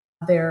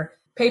their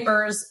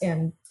papers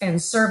and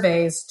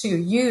surveys to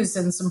use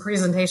in some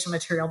presentation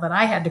material that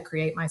I had to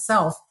create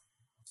myself,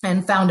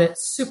 and found it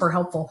super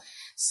helpful.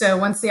 So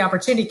once the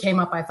opportunity came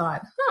up, I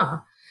thought,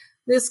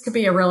 this could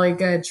be a really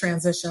good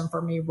transition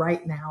for me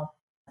right now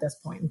at this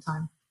point in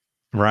time.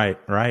 Right.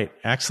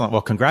 Excellent.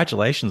 Well,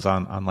 congratulations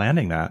on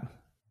landing that.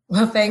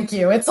 Well, thank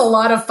you. It's a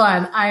lot of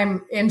fun.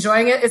 I'm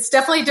enjoying it. It's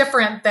definitely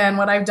different than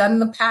what I've done in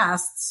the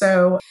past.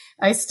 So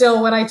I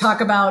still, when I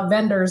talk about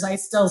vendors, I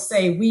still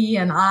say we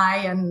and I,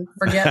 and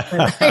forget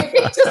that I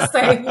need to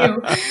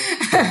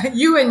say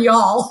you and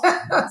y'all.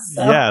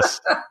 So.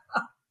 Yes.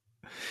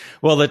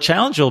 Well, the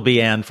challenge will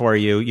be, Anne, for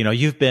you.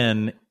 You've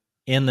been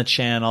in the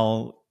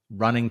channel,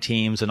 running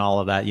teams and all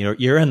of that.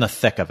 You're in the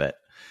thick of it.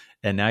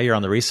 And now you're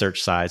on the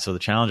research side. So the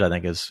challenge, I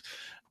think, is,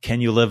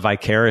 can you live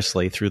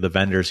vicariously through the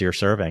vendors you're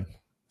serving?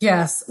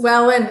 Yes.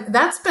 Well, and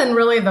that's been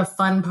really the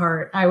fun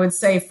part, I would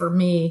say, for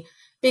me,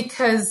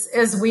 because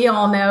as we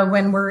all know,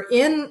 when we're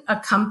in a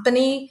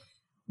company,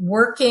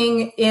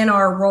 working in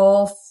our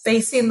role,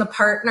 facing the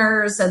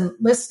partners and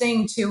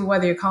listening to,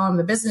 whether you call them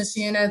the business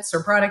units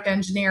or product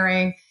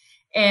engineering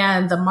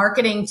and the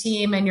marketing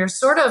team, and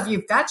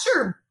you've got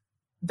your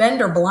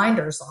vendor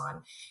blinders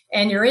on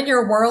and you're in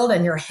your world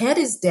and your head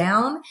is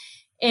down,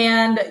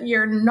 and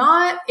you're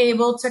not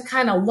able to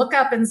kind of look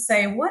up and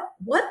say,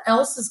 what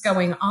else is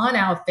going on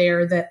out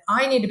there that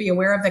I need to be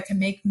aware of that can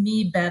make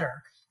me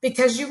better?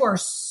 Because you are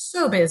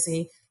so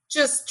busy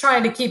just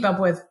trying to keep up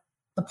with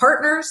the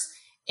partners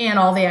and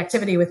all the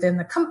activity within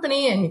the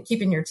company and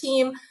keeping your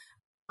team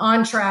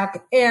on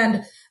track.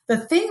 And the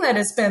thing that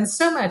has been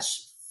so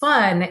much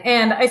fun,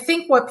 and I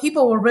think what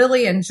people will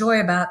really enjoy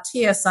about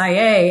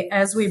TSIA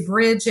as we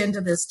bridge into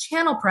this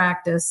channel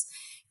practice,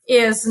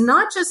 is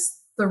not just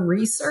the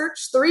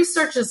research. The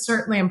research is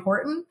certainly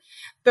important,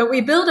 but we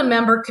build a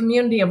member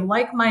community of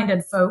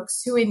like-minded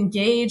folks who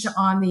engage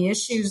on the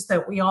issues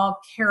that we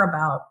all care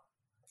about.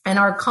 And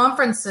our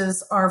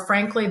conferences are,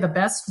 frankly, the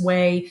best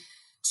way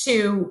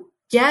to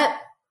get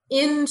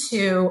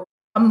into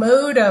a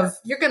mode of,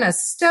 you're going to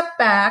step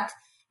back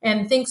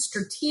and think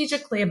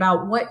strategically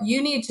about what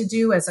you need to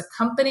do as a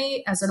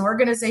company, as an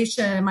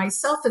organization, and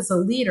myself as a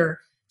leader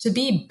to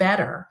be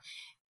better.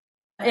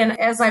 And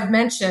as I've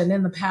mentioned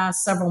in the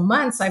past several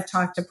months, I've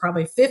talked to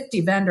probably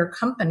 50 vendor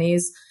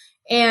companies.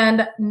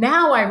 And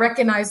now I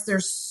recognize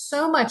there's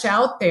so much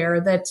out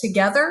there that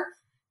together,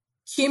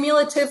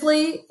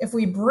 cumulatively, if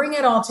we bring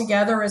it all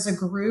together as a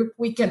group,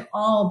 we can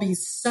all be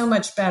so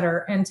much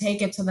better and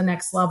take it to the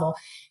next level.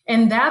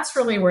 And that's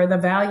really where the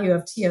value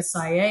of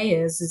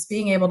TSIA is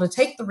being able to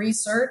take the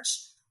research,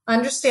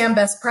 understand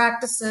best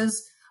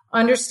practices,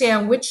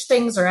 understand which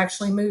things are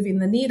actually moving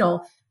the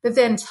needle, but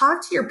then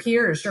talk to your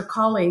peers, your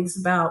colleagues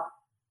about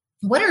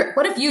what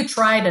have you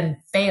tried and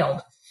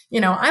failed?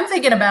 I'm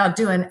thinking about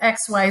doing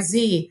X, Y,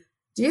 Z.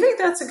 Do you think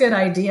that's a good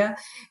idea?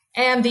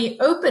 And the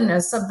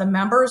openness of the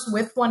members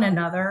with one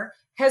another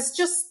has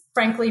just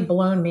frankly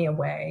blown me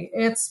away.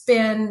 It's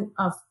been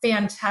a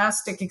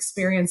fantastic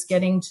experience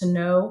getting to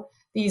know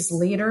these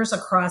leaders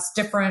across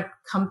different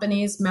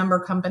companies,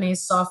 member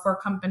companies, software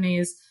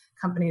companies,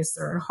 companies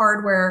that are in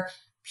hardware,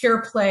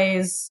 pure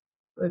plays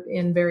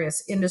in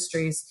various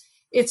industries.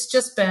 It's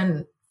just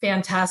been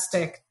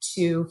fantastic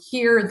to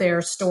hear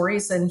their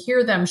stories and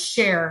hear them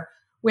share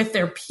with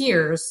their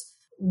peers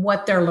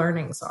what their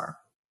learnings are.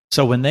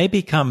 So when they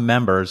become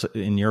members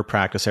in your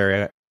practice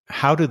area,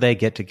 how do they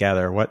get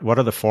together? What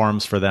are the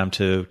forums for them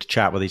to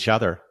chat with each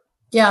other?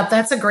 Yeah,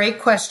 that's a great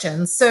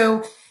question.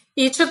 So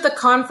each of the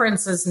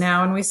conferences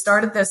now, and we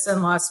started this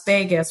in Las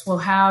Vegas, will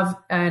have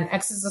an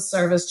X as a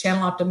Service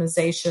channel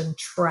optimization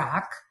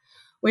track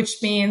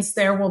which means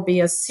there will be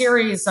a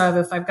series of,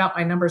 if I've got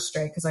my numbers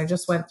straight, because I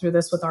just went through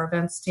this with our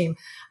events team,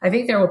 I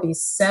think there will be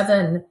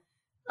 7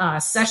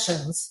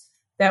 sessions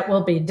that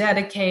will be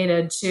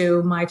dedicated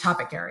to my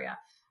topic area.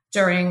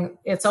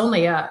 It's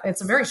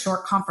a very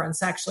short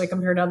conference, actually,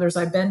 compared to others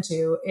I've been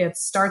to. It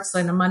starts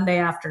on a Monday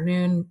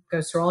afternoon,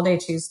 goes through all day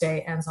Tuesday,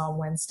 ends on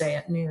Wednesday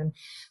at noon.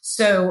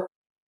 So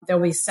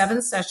there'll be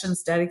 7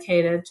 sessions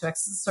dedicated to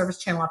Excellent Service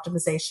Channel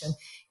Optimization.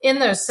 In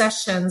those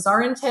sessions,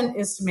 our intent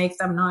is to make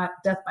them not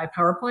death by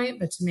PowerPoint,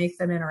 but to make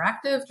them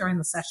interactive during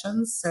the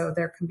sessions. So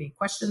there can be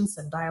questions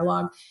and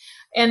dialogue.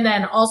 And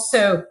then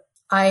also,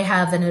 I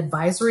have an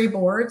advisory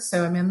board.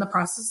 So I'm in the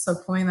process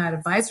of pulling that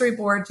advisory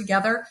board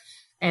together.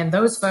 And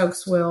those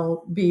folks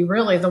will be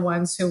really the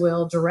ones who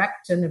will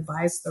direct and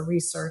advise the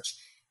research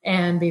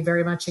and be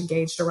very much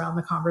engaged around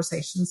the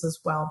conversations as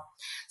well.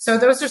 So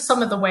those are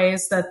some of the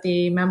ways that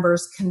the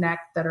members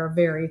connect that are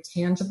very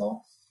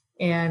tangible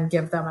and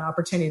give them an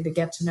opportunity to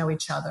get to know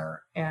each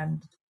other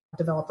and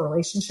develop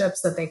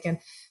relationships that they can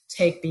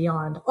take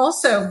beyond.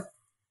 Also,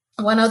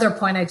 one other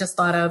point I just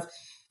thought of,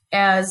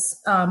 as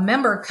a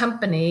member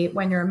company,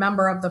 when you're a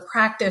member of the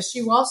practice,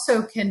 you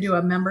also can do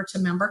a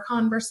member-to-member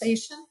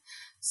conversation.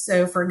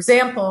 So, for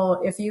example,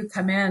 if you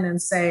come in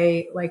and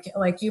say,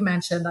 like you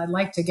mentioned, I'd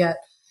like to get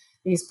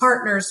these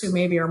partners who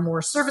maybe are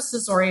more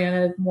services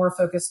oriented, more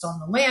focused on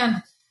the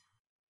land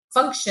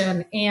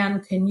function,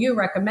 and can you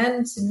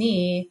recommend to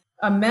me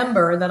a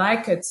member that I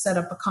could set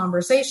up a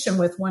conversation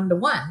with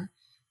one-to-one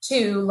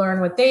to learn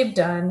what they've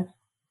done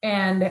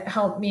and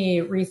help me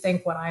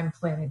rethink what I'm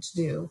planning to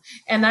do.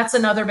 And that's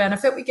another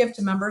benefit we give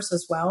to members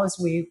as well, as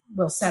we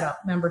will set up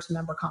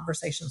member-to-member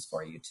conversations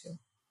for you too.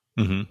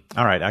 Mm-hmm.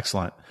 All right.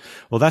 Excellent.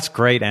 Well, that's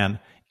great, Anne.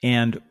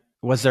 And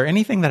was there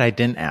anything that I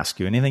didn't ask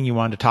you? Anything you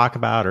wanted to talk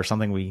about, or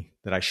something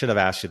that I should have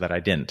asked you that I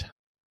didn't?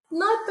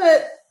 Not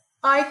that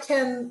I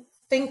can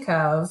think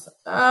of.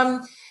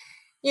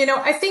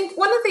 I think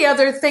one of the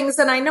other things,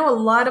 and I know a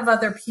lot of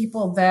other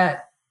people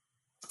that,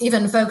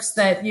 even folks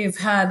that you've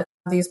had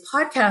these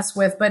podcasts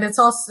with, but it's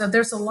also,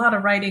 there's a lot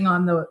of writing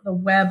on the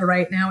web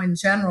right now in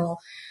general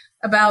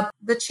about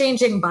the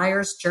changing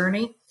buyer's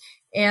journey.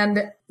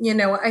 And,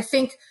 I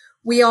think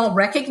we all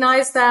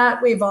recognize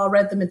that. We've all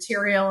read the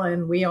material,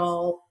 and we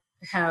all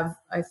have,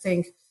 I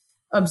think,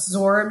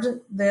 absorbed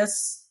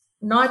this,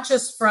 not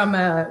just from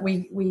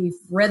we've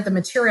read the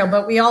material,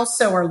 but we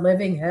also are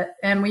living it.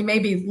 And we may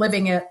be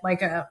living it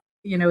like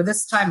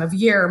this time of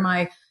year,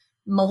 my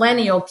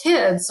millennial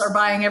kids are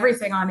buying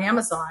everything on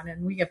Amazon,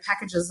 and we get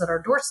packages at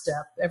our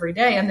doorstep every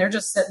day, and they're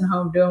just sitting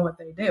home doing what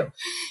they do.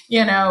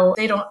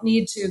 They don't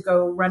need to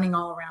go running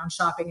all around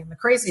shopping in the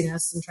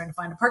craziness and trying to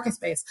find a parking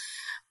space.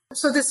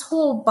 So this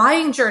whole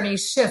buying journey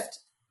shift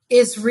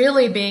is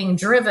really being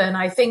driven,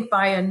 I think,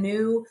 by a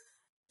new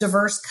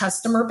diverse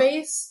customer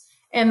base.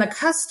 And the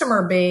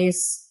customer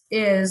base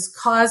is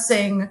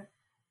causing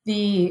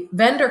the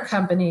vendor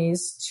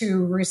companies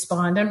to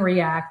respond and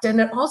react.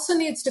 And it also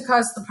needs to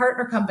cause the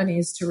partner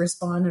companies to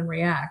respond and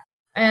react.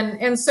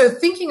 And so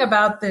thinking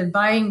about the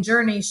buying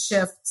journey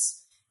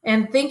shifts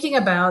and thinking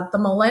about the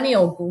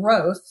millennial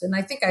growth, and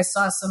I think I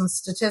saw some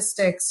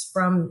statistics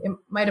from, it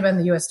might have been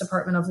the U.S.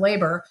 Department of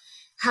Labor,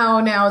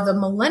 how now the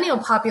millennial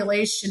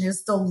population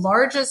is the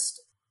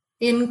largest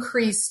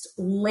increased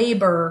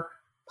labor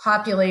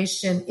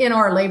population in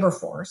our labor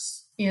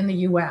force in the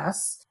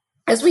U.S.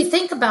 As we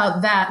think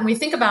about that and we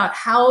think about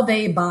how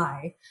they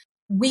buy,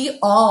 we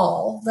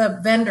all, the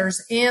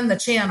vendors and the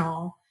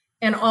channel,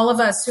 and all of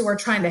us who are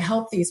trying to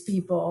help these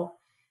people,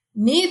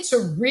 need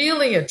to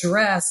really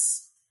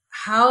address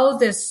how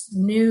this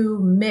new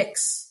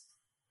mix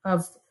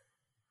of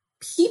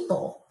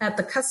people at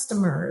the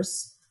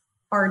customers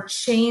are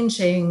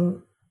changing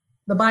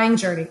the buying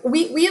journey.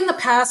 We in the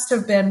past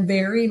have been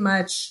very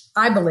much,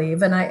 I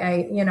believe, and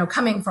I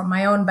coming from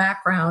my own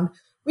background,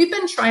 we've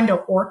been trying to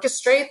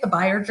orchestrate the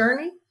buyer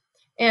journey,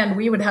 and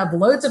we would have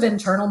loads of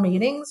internal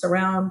meetings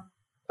around,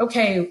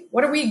 okay,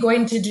 what are we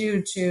going to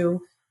do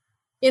to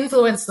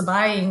influence the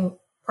buying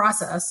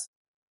process?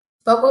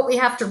 But what we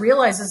have to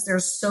realize is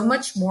there's so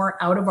much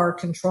more out of our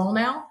control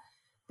now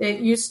that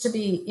used to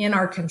be in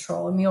our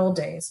control in the old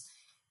days.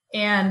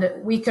 And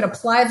we could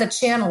apply the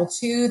channel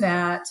to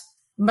that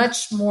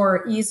much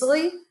more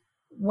easily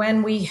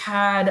when we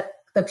had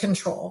the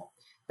control.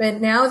 But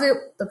now that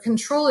the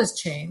control has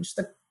changed,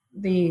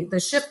 the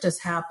shift has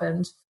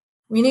happened,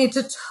 we need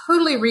to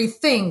totally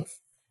rethink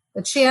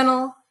the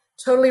channel,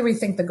 totally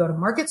rethink the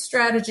go-to-market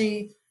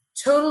strategy,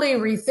 totally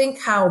rethink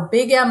how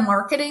big M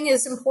marketing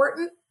is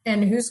important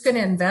and who's going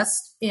to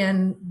invest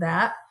in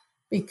that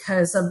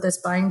because of this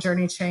buying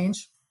journey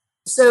change.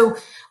 So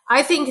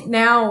I think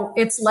now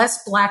it's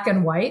less black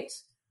and white.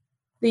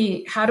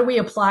 How do we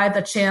apply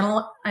the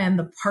channel and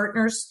the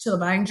partners to the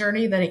buying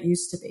journey than it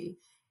used to be?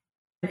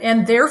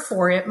 And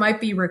therefore, it might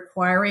be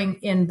requiring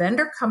in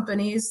vendor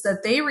companies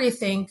that they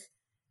rethink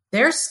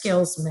their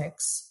skills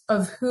mix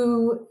of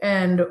who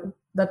and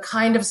the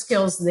kind of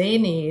skills they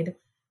need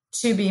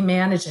to be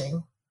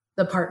managing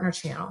the partner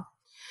channel.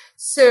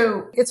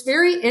 So it's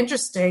very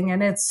interesting,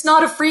 and it's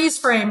not a freeze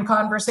frame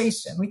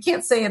conversation. We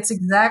can't say it's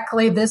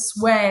exactly this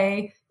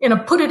way,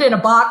 put it in a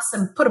box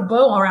and put a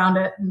bow around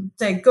it and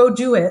say, go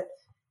do it.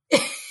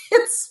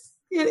 It's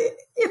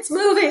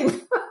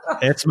moving.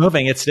 It's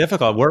moving. It's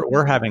difficult.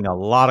 We're having a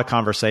lot of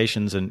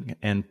conversations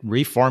and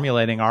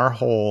reformulating our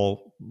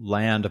whole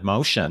land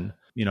motion,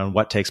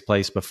 what takes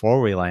place before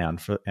we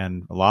land,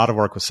 and a lot of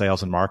work with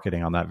sales and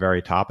marketing on that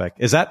very topic.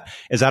 Is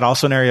that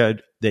also an area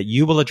that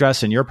you will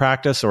address in your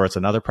practice, or it's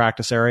another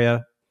practice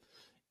area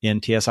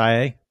in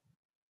TSIA?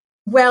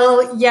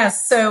 Well,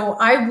 yes. So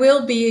I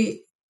will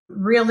be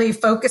really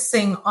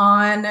focusing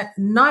on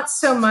not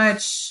so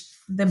much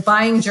the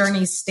buying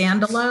journey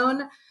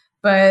standalone,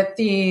 but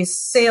the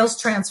sales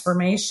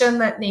transformation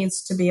that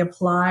needs to be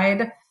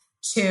applied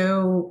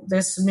to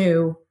this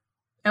new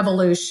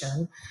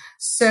evolution.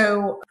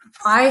 So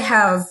I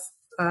have,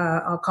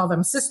 I'll call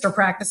them sister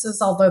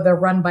practices, although they're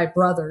run by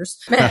brothers,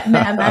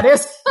 man that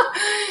is,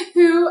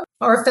 who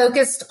are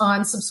focused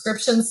on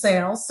subscription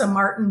sales. So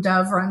Martin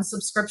Dove runs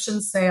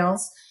subscription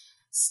sales.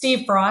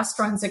 Steve Frost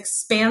runs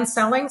expand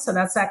selling. So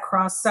that's that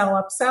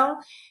cross-sell, upsell.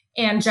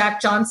 And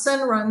Jack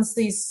Johnson runs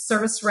the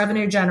service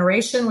revenue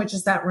generation, which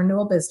is that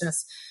renewal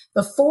business.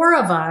 The four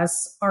of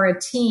us are a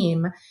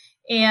team.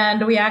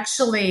 And we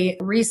actually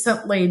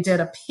recently did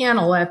a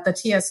panel at the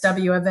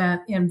TSW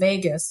event in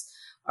Vegas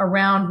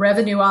around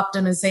revenue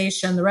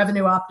optimization, the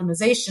revenue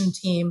optimization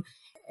team.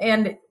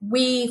 And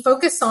we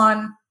focus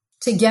on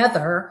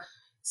together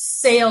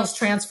sales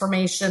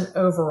transformation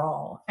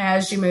overall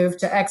as you move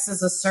to X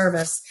as a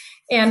service.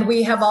 And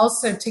we have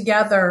also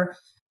together,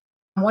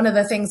 one of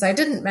the things I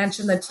didn't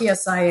mention that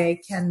TSIA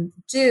can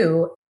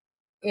do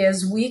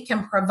is we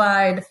can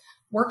provide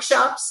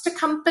workshops to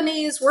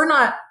companies. We're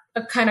not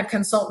a kind of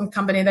consultant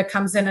company that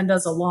comes in and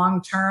does a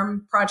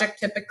long-term project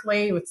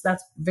typically.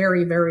 That's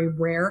very, very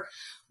rare.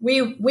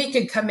 We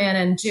could come in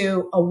and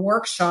do a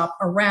workshop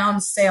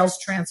around sales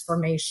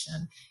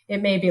transformation.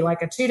 It may be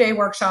like a 2-day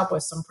workshop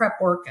with some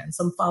prep work and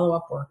some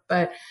follow-up work,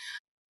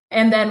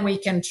 and then we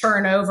can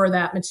turn over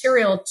that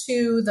material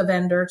to the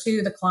vendor,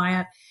 to the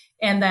client,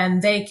 and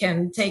then they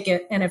can take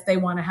it. And if they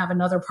want to have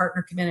another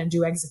partner come in and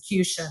do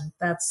execution,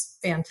 that's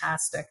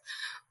fantastic.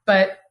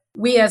 But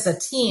we as a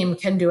team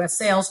can do a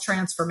sales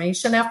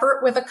transformation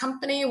effort with a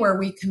company where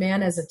we come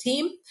in as a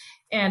team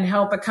and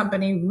help a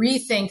company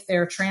rethink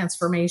their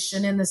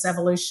transformation in this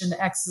evolution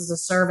to X as a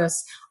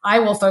service. I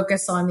will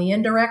focus on the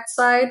indirect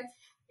side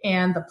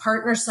and the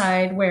partner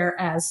side,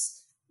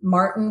 whereas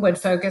Martin would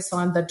focus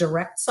on the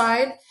direct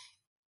side.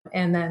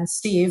 And then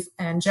Steve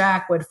and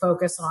Jack would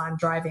focus on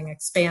driving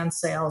expand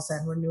sales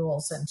and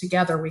renewals. And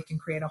together we can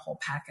create a whole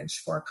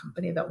package for a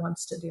company that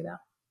wants to do that.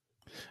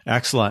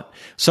 Excellent.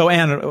 So,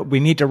 Ann,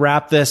 we need to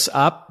wrap this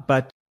up,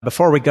 but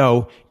before we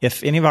go,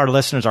 if any of our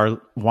listeners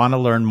want to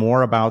learn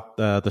more about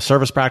the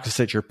service practice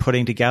that you're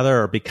putting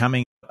together or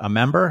becoming a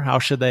member, how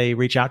should they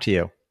reach out to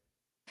you?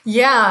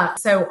 Yeah,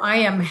 so I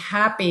am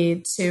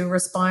happy to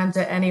respond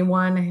to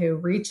anyone who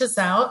reaches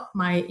out.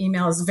 My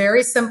email is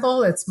very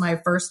simple. It's my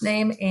first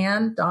name,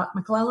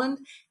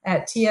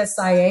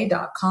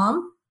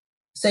 Ann.McClelland@tsia.com.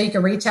 So you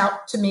can reach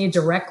out to me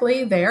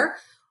directly there.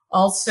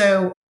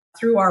 Also,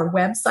 through our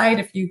website,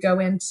 if you go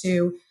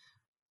into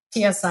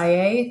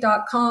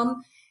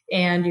tsia.com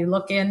and you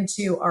look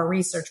into our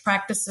research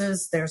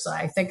practices, there's,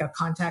 I think, a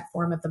contact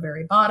form at the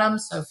very bottom.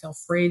 So feel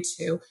free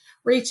to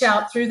reach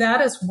out through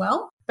that as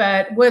well.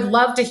 But would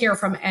love to hear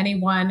from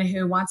anyone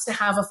who wants to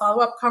have a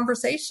follow-up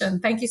conversation.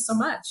 Thank you so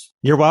much.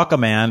 You're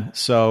welcome, Ann.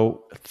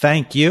 So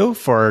thank you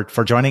for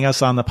joining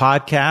us on the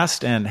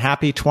podcast, and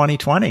happy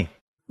 2020.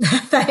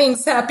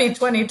 Thanks. Happy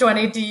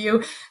 2020 to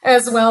you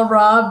as well,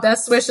 Rob.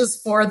 Best wishes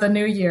for the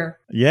new year.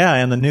 Yeah,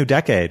 and the new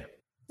decade.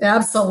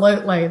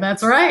 Absolutely.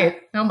 That's right.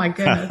 Oh, my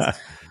goodness.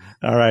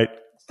 All right.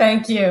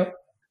 Thank you.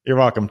 You're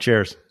welcome.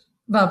 Cheers.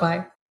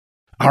 Bye-bye.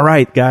 All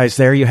right, guys,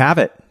 there you have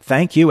it.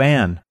 Thank you,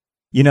 Ann.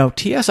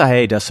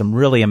 TSIA does some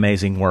really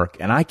amazing work,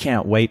 and I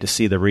can't wait to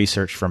see the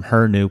research from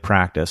her new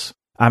practice.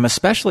 I'm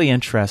especially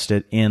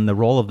interested in the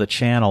role of the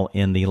channel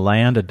in the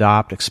land,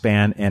 adopt,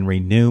 expand, and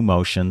renew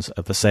motions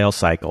of the sales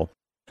cycle.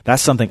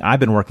 That's something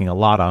I've been working a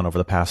lot on over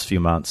the past few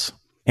months.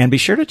 And be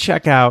sure to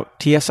check out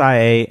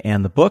TSIA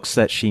and the books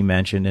that she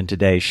mentioned in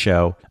today's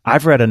show.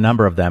 I've read a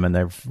number of them, and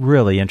they're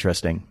really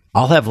interesting.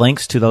 I'll have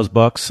links to those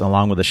books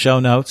along with the show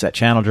notes at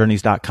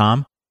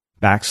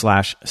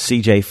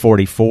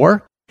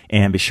channeljourneys.com/CJ44.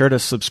 And be sure to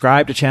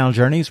subscribe to Channel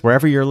Journeys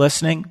wherever you're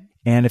listening.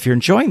 And if you're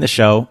enjoying the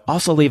show,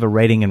 also leave a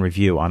rating and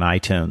review on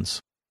iTunes.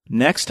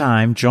 Next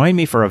time, join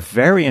me for a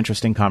very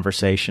interesting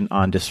conversation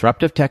on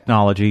disruptive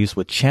technologies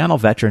with channel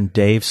veteran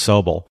Dave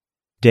Sobel.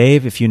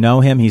 Dave, if you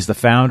know him, he's the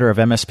founder of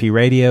MSP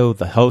Radio,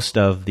 the host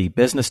of the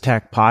Business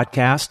Tech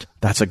Podcast.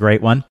 That's a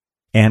great one.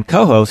 And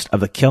co-host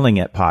of the Killing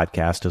It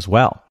Podcast as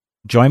well.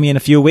 Join me in a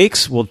few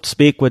weeks. We'll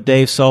speak with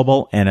Dave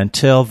Sobel. And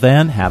until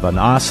then, have an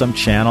awesome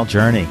channel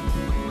journey.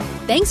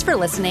 Thanks for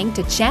listening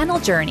to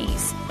Channel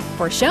Journeys.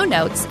 For show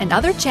notes and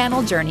other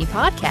Channel Journey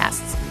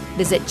podcasts,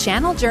 visit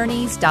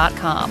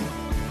channeljourneys.com.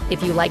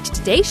 If you liked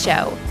today's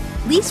show,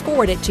 please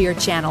forward it to your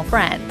channel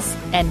friends.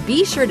 And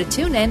be sure to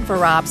tune in for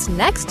Rob's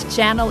next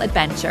channel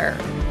adventure.